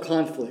resolve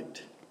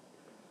conflict.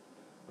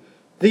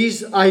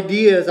 These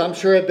ideas, I'm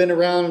sure, have been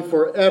around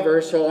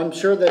forever, so I'm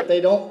sure that they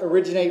don't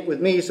originate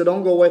with me, so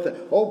don't go with it.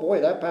 Oh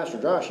boy, that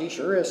Pastor Josh, he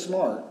sure is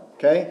smart.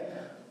 Okay?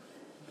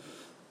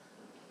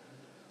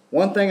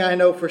 One thing I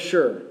know for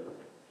sure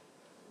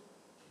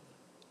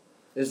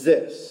is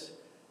this.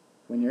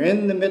 When you're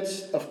in the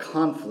midst of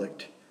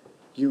conflict,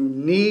 you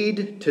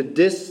need to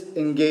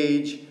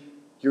disengage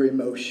your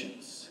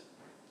emotions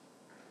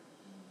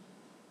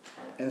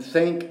and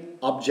think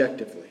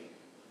objectively.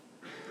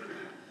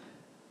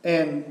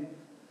 And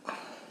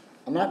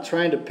I'm not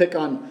trying to pick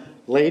on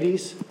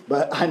ladies,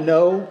 but I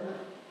know,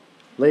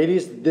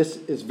 ladies, this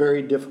is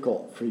very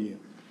difficult for you.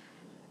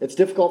 It's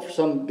difficult for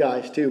some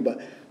guys too,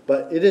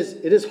 but it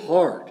is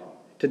hard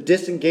to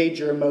disengage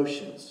your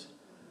emotions.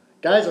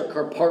 Guys are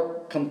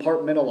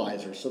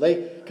compartmentalizers, so they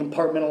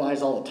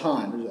compartmentalize all the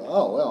time.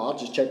 Oh, well, I'll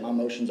just check my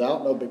emotions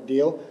out, no big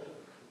deal.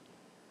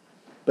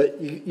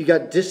 But you got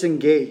to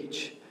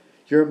disengage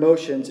your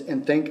emotions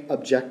and think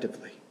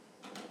objectively.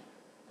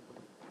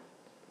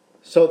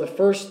 So the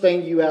first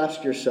thing you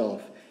ask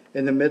yourself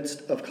in the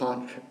midst of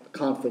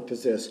conflict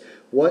is this.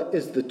 What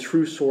is the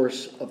true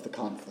source of the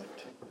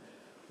conflict?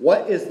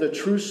 What is the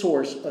true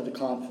source of the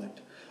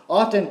conflict?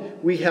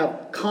 Often we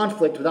have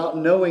conflict without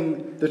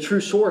knowing the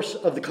true source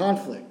of the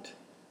conflict.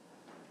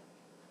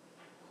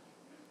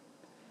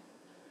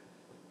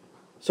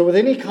 So with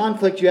any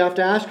conflict, you have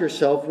to ask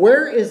yourself,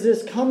 where is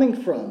this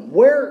coming from?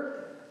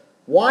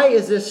 Why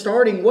is this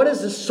starting? What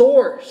is the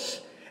source?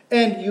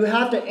 And you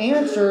have to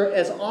answer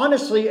as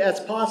honestly as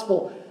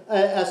possible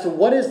as to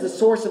what is the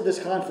source of this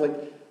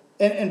conflict,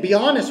 and be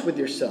honest with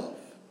yourself.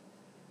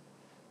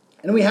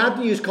 And we have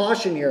to use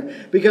caution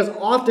here because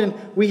often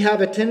we have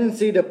a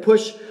tendency to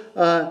push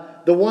the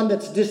one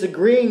that's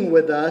disagreeing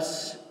with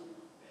us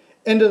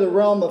into the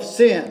realm of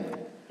sin.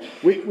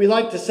 We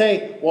like to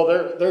say, well,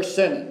 they're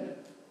sinning.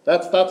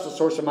 That's the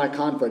source of my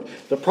conflict.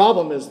 The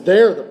problem is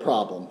they're the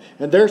problem,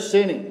 and they're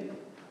sinning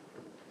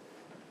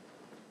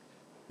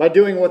by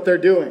doing what they're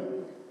doing.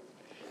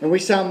 And we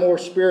sound more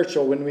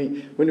spiritual when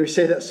we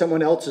say that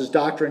someone else's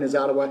doctrine is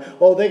out of line.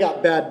 Oh, they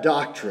got bad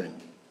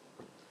doctrine.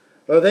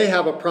 Or they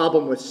have a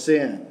problem with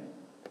sin.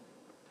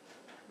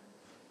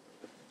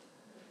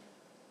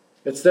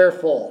 It's their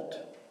fault.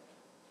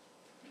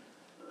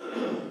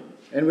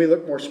 And we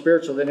look more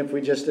spiritual than if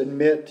we just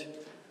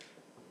admit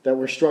that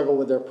we struggle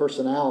with their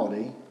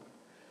personality.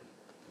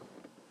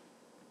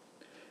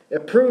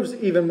 It proves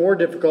even more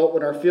difficult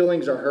when our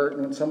feelings are hurt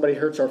and when somebody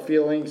hurts our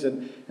feelings.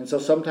 And so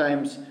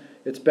sometimes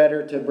it's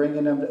better to bring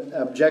in an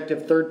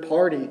objective third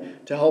party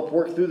to help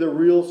work through the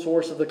real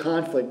source of the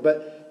conflict.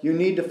 But you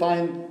need to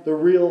find the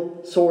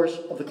real source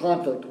of the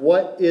conflict.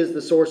 What is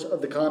the source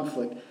of the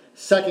conflict?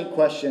 Second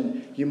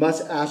question you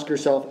must ask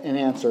yourself and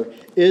answer.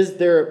 Is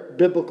there a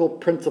biblical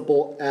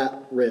principle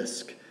at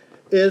risk?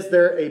 Is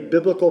there a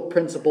biblical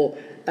principle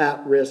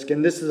at risk?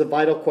 And this is a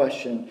vital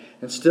question,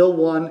 and still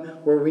one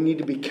where we need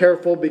to be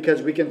careful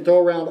because we can throw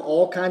around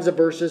all kinds of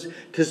verses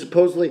to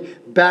supposedly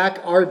back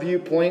our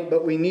viewpoint,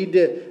 but we need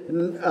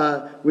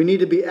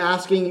to be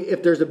asking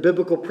if there's a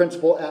biblical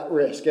principle at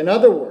risk. In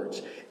other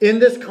words, in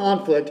this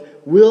conflict,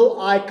 will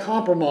I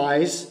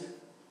compromise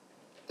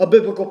a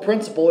biblical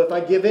principle if I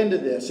give in to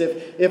this?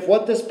 If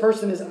what this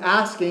person is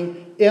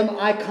asking, am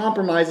I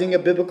compromising a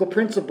biblical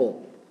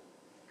principle?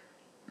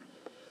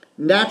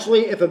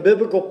 Naturally, if a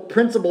biblical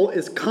principle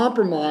is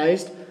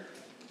compromised,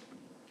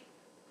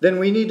 then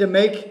we need to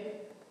make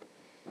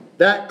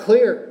that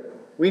clear.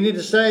 We need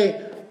to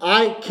say,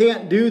 I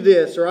can't do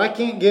this, or I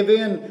can't give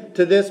in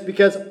to this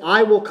because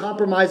I will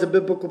compromise a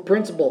biblical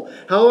principle.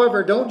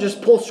 However, don't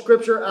just pull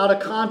Scripture out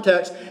of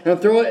context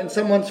and throw it in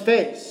someone's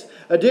face.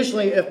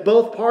 Additionally, if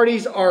both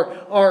parties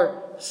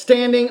are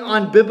standing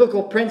on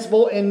biblical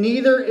principle and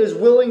neither is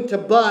willing to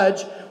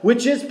budge,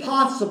 which is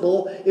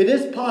possible, it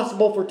is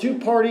possible for two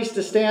parties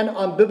to stand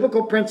on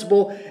biblical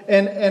principle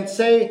and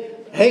say,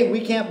 hey, we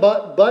can't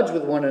budge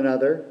with one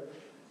another,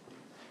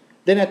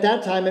 then at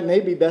that time it may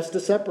be best to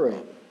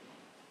separate.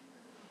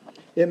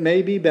 It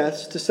may be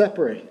best to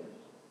separate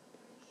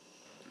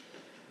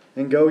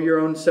and go your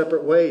own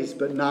separate ways,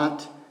 but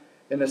not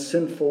in a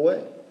sinful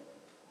way.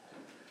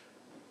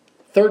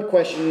 Third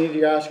question you need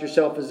to ask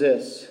yourself is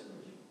this: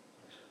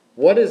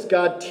 what is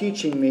God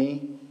teaching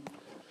me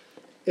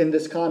in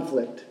this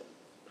conflict?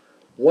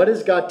 What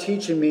is God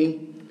teaching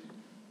me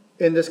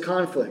in this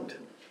conflict?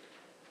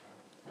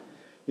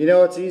 You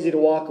know, it's easy to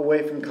walk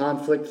away from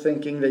conflict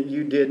thinking that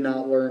you did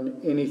not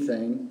learn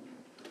anything.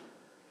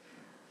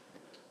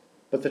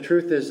 But the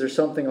truth is, there's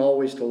something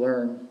always to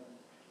learn.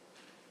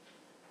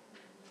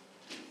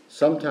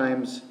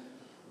 Sometimes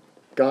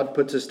God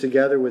puts us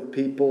together with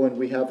people and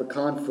we have a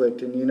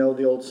conflict. And you know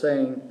the old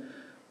saying,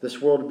 this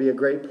world would be a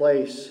great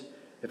place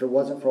if it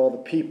wasn't for all the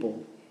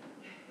people.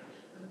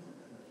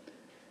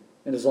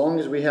 And as long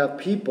as we have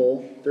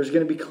people, there's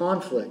going to be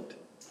conflict.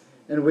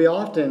 And we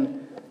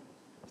often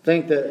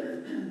think that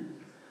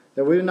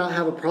we would not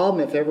have a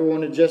problem if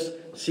everyone would just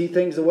see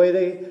things the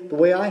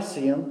way I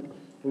see them.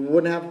 We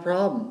wouldn't have a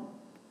problem.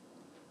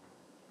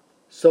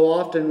 So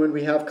often when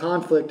we have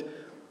conflict,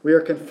 we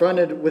are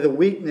confronted with a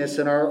weakness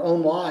in our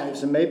own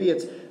lives. And maybe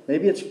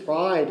it's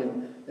pride,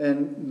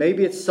 and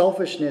maybe it's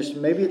selfishness,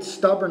 maybe it's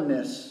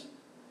stubbornness.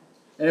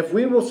 And if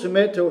we will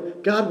submit to,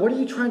 God, what are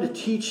you trying to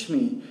teach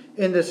me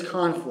in this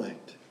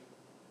conflict?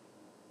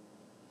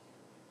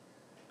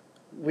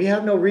 We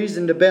have no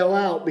reason to bail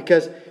out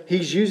because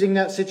He's using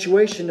that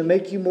situation to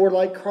make you more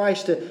like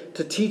Christ,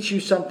 to teach you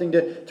something,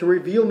 to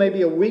reveal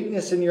maybe a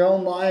weakness in your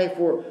own life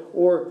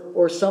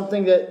or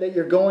something that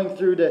you're going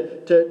through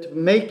to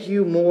make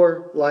you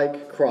more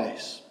like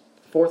Christ.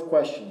 Fourth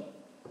question,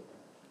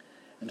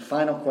 and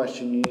final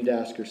question you need to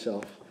ask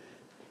yourself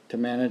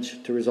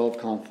to resolve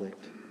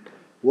conflict.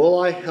 Will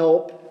I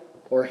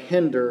help or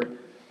hinder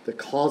the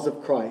cause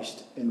of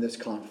Christ in this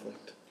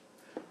conflict?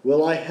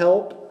 Will I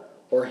help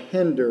or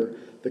hinder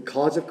the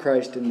cause of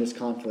Christ in this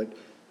conflict?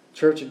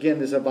 Church, again,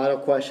 this is a vital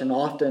question.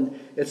 Often,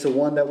 it's the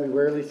one that we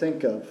rarely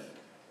think of.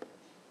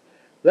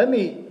 Let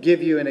me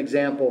give you an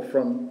example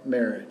from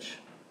marriage.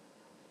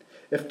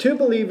 If two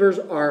believers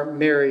are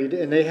married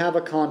and they have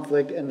a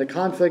conflict, and the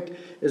conflict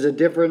is a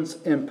difference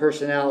in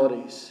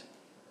personalities,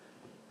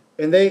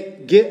 and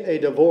they get a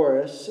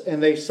divorce,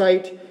 and they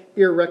cite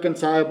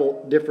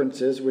irreconcilable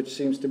differences, which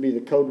seems to be the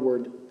code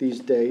word these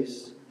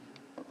days,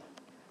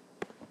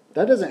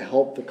 that doesn't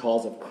help the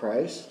cause of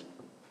Christ.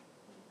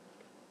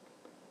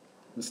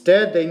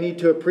 Instead, they need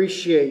to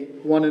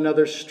appreciate one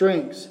another's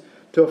strengths,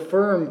 to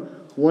affirm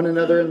one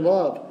another in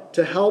love,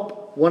 to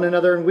help one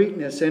another in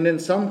weakness, and in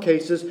some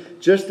cases,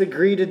 just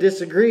agree to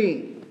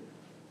disagree.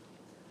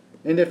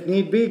 And if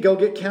need be, go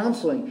get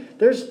counseling.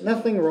 There's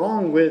nothing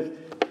wrong with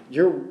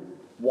your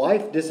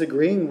wife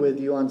disagreeing with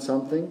you on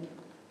something.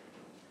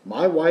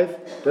 My wife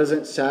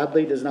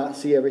sadly does not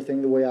see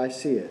everything the way I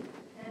see it.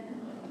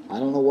 I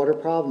don't know what her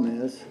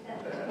problem is,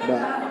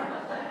 but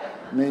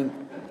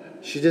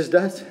she just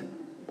doesn't.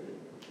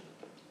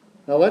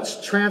 Now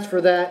let's transfer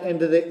that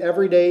into the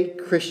everyday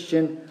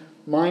Christian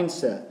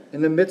mindset.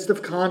 In the midst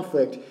of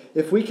conflict,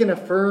 if we can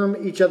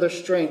affirm each other's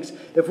strengths,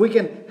 if we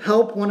can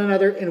help one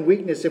another in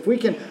weakness, if we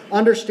can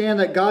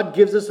understand that God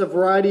gives us a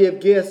variety of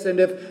gifts, and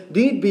if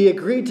need be,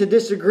 agree to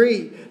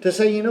disagree, to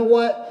say, you know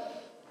what?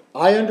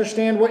 I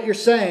understand what you're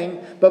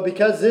saying, but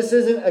because this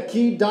isn't a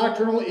key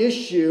doctrinal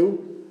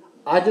issue,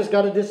 I just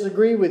got to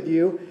disagree with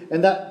you,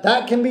 and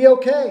that can be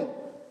okay.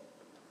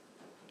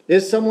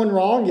 Is someone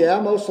wrong?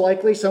 Yeah, most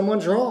likely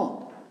someone's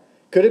wrong.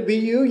 Could it be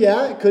you?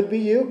 Yeah, it could be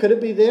you. Could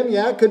it be them?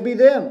 Yeah, it could be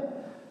them.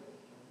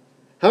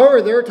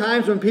 However, there are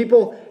times when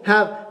people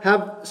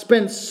have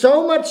spent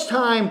so much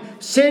time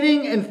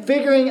sitting and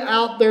figuring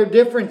out their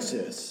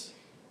differences.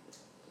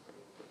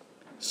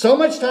 So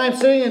much time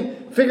sitting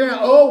and figuring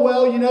out, oh,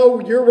 well,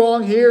 you're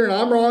wrong here and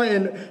I'm wrong,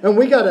 and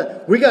we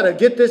gotta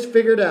get this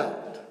figured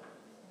out.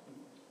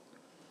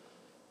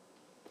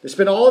 They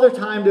spend all their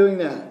time doing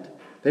that.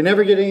 They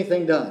never get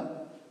anything done.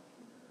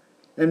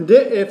 And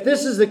if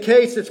this is the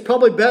case, it's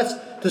probably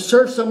best to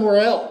serve somewhere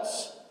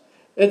else.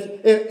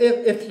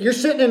 If you're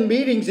sitting in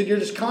meetings and you're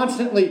just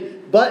constantly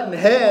butting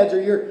heads,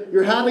 or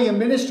you're having a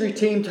ministry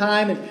team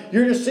time and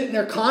you're just sitting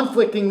there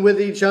conflicting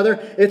with each other,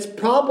 it's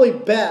probably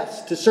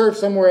best to serve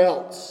somewhere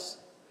else.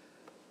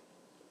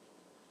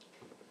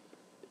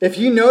 If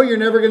you know you're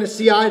never going to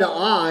see eye to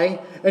eye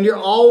and you're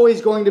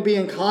always going to be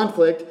in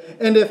conflict,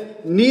 and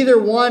if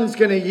neither one's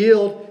going to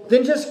yield,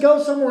 then just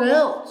go somewhere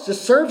else.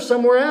 Just serve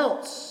somewhere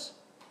else.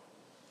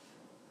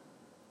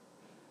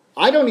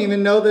 I don't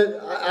even know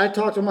that, I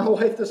talked to my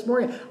wife this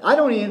morning, I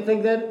don't even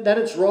think that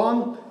it's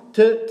wrong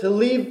to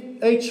leave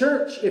a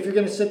church if you're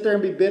going to sit there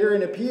and be bitter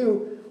in a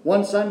pew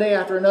one Sunday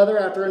after another,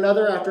 after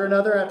another, after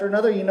another, after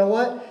another. You know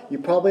what? You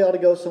probably ought to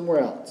go somewhere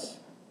else.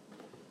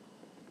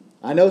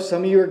 I know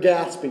some of you are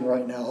gasping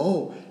right now.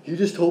 Oh, you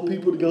just told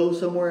people to go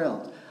somewhere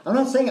else. I'm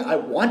not saying I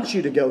want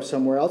you to go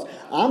somewhere else.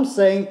 I'm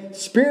saying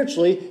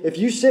spiritually, if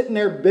you're sitting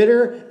there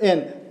bitter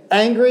and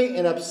angry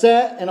and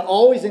upset and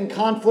always in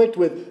conflict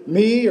with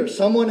me or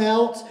someone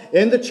else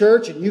in the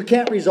church and you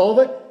can't resolve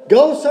it,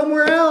 go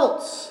somewhere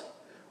else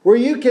where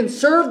you can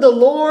serve the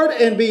Lord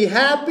and be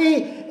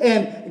happy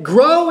and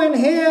grow in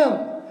Him.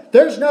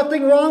 There's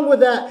nothing wrong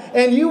with that.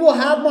 And you will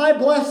have my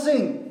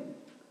blessing.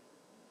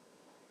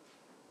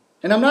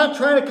 And I'm not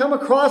trying to come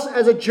across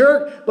as a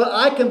jerk, but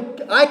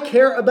I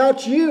care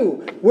about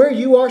you, where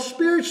you are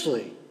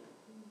spiritually.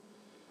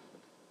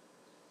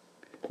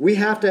 We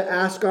have to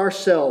ask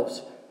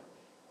ourselves,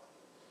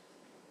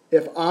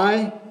 if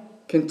I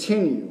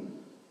continue,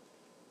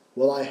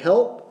 will I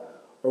help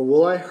or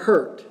will I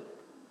hurt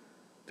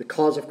the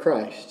cause of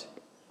Christ?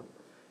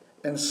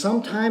 And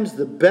sometimes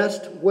the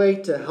best way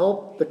to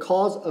help the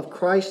cause of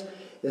Christ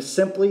is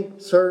simply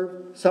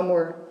serve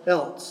somewhere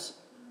else.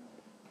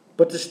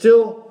 But to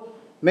still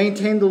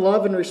maintain the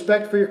love and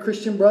respect for your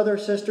Christian brother or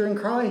sister in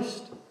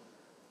Christ.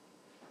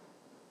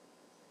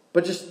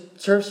 But just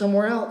serve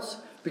somewhere else.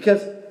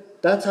 Because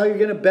that's how you're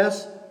going to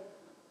best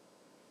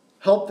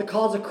help the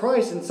cause of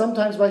Christ. And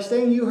sometimes by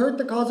staying, you hurt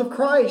the cause of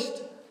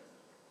Christ.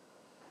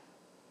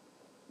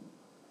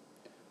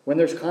 When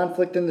there's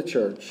conflict in the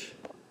church,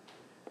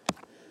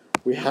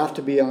 we have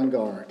to be on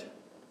guard.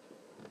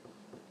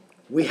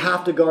 We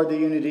have to guard the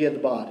unity of the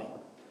body.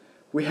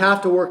 We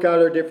have to work out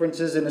our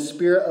differences in a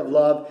spirit of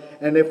love.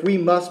 And if we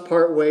must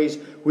part ways,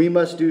 we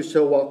must do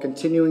so while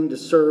continuing to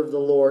serve the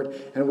Lord.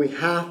 And we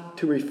have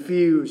to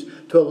refuse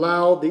to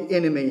allow the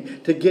enemy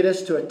to get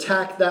us to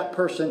attack that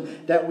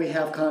person that we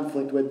have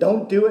conflict with.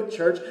 Don't do it,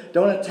 church.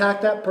 Don't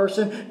attack that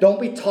person. Don't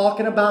be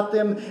talking about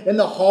them in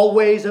the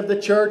hallways of the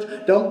church.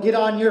 Don't get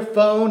on your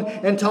phone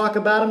and talk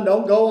about them.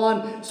 Don't go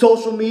on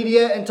social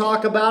media and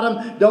talk about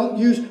them. Don't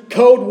use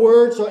code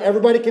words so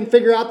everybody can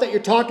figure out that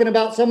you're talking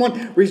about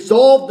someone.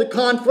 Resolve the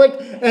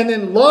conflict and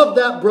then love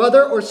that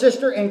brother or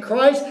sister in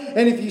Christ.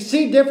 And if you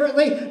see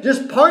differently,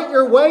 just part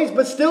your ways,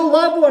 but still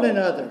love one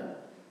another.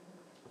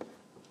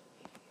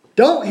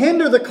 Don't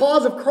hinder the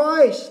cause of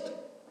Christ.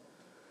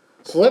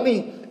 So let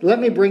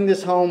me bring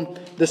this home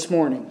this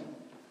morning.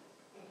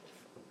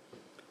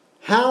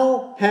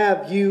 How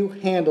have you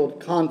handled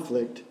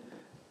conflict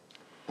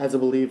as a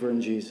believer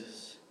in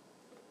Jesus?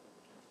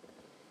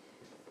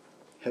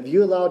 Have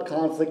you allowed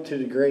conflict to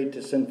degrade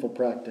to sinful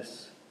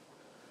practice?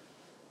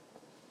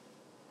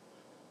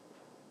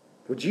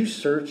 Would you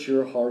search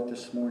your heart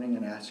this morning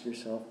and ask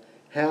yourself,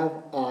 have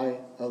I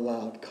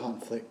allowed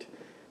conflict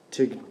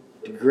to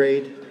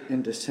degrade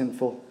into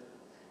sinful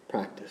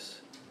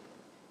practice?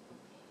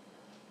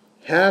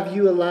 Have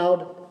you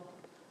allowed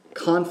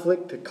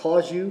conflict to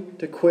cause you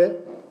to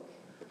quit?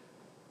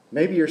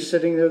 Maybe you're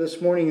sitting there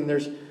this morning and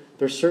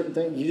there's certain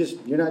things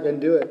you're not going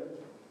to do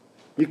it.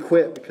 You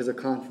quit because of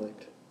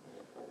conflict.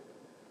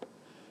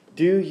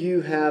 Do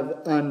you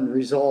have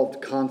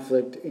unresolved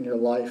conflict in your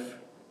life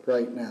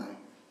right now?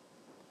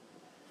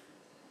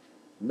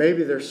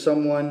 Maybe there's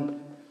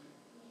someone,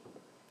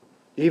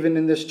 even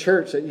in this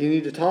church, that you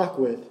need to talk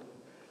with.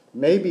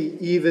 Maybe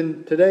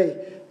even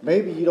today,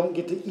 maybe you don't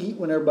get to eat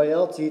when everybody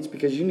else eats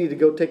because you need to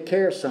go take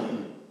care of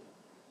something.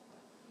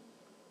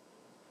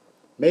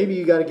 Maybe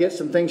you got to get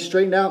some things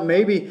straightened out.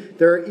 Maybe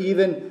there are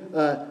even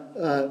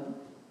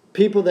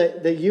people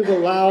that you've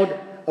allowed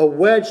a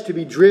wedge to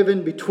be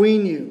driven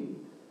between you.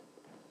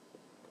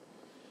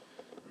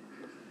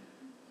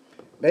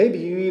 Maybe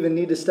you even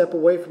need to step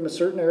away from a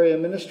certain area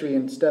of ministry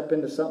and step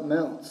into something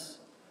else.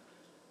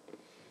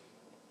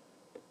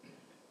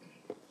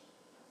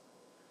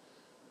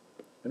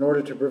 In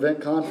order to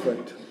prevent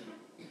conflict.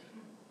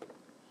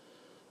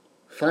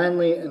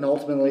 Finally and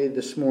ultimately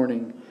this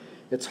morning,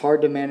 it's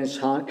hard to manage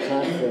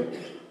conflict.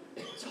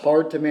 It's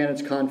hard to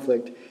manage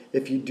conflict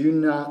if you do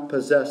not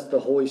possess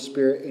the Holy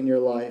Spirit in your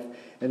life.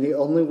 And the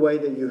only way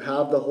that you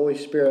have the Holy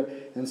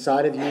Spirit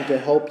inside of you to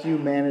help you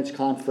manage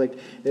conflict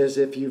is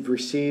if you've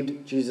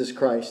received Jesus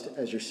Christ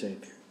as your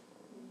Savior.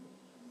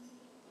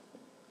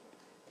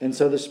 And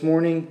so this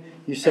morning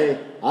you say,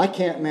 I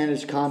can't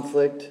manage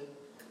conflict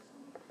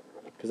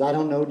because I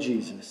don't know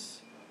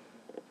Jesus.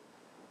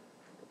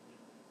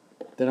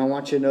 Then I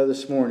want you to know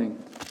this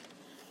morning,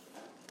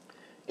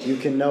 you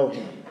can know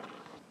Him.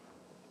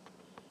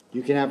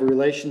 You can have a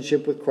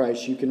relationship with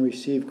Christ. You can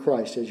receive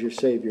Christ as your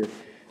Savior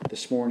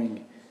this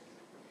morning.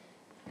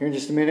 Here in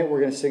just a minute,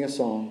 we're going to sing a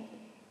song.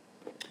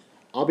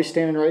 I'll be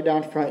standing right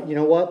down front. You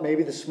know what?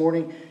 Maybe this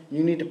morning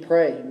you need to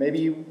pray. Maybe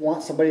you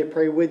want somebody to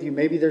pray with you.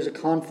 Maybe there's a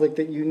conflict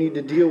that you need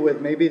to deal with.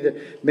 Maybe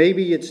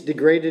it's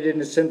degraded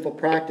into sinful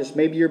practice.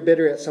 Maybe you're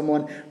bitter at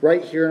someone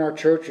right here in our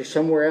church or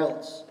somewhere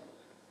else.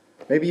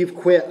 Maybe you've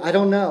quit. I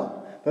don't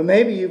know. But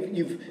maybe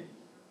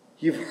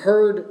you've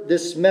heard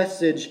this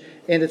message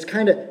and it's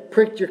kind of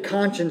pricked your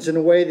conscience in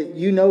a way that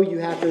you know you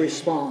have to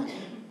respond.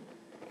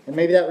 And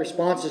maybe that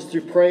response is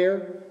through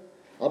prayer.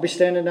 I'll be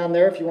standing down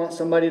there if you want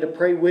somebody to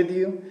pray with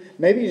you.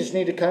 Maybe you just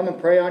need to come and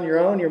pray on your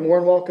own. You're more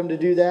than welcome to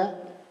do that.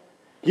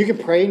 You can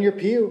pray in your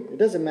pew. It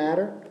doesn't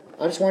matter.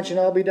 I just want you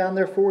to know I'll be down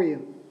there for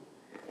you.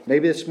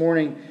 Maybe this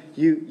morning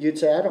you'd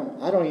say, I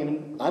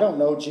don't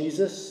know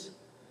Jesus.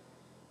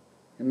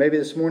 And maybe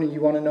this morning you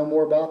want to know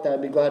more about that.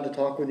 I'd be glad to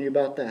talk with you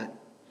about that.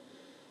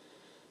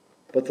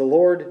 But the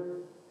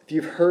Lord, if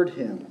you've heard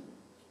Him,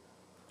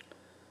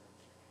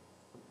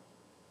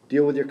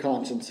 deal with your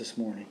conscience this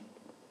morning.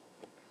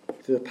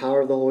 Through the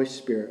power of the Holy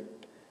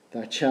Spirit,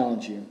 I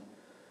challenge you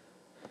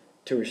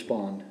to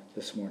respond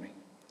this morning.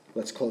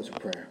 Let's close with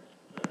prayer.